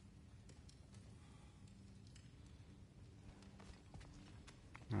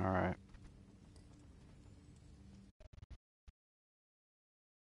 All right.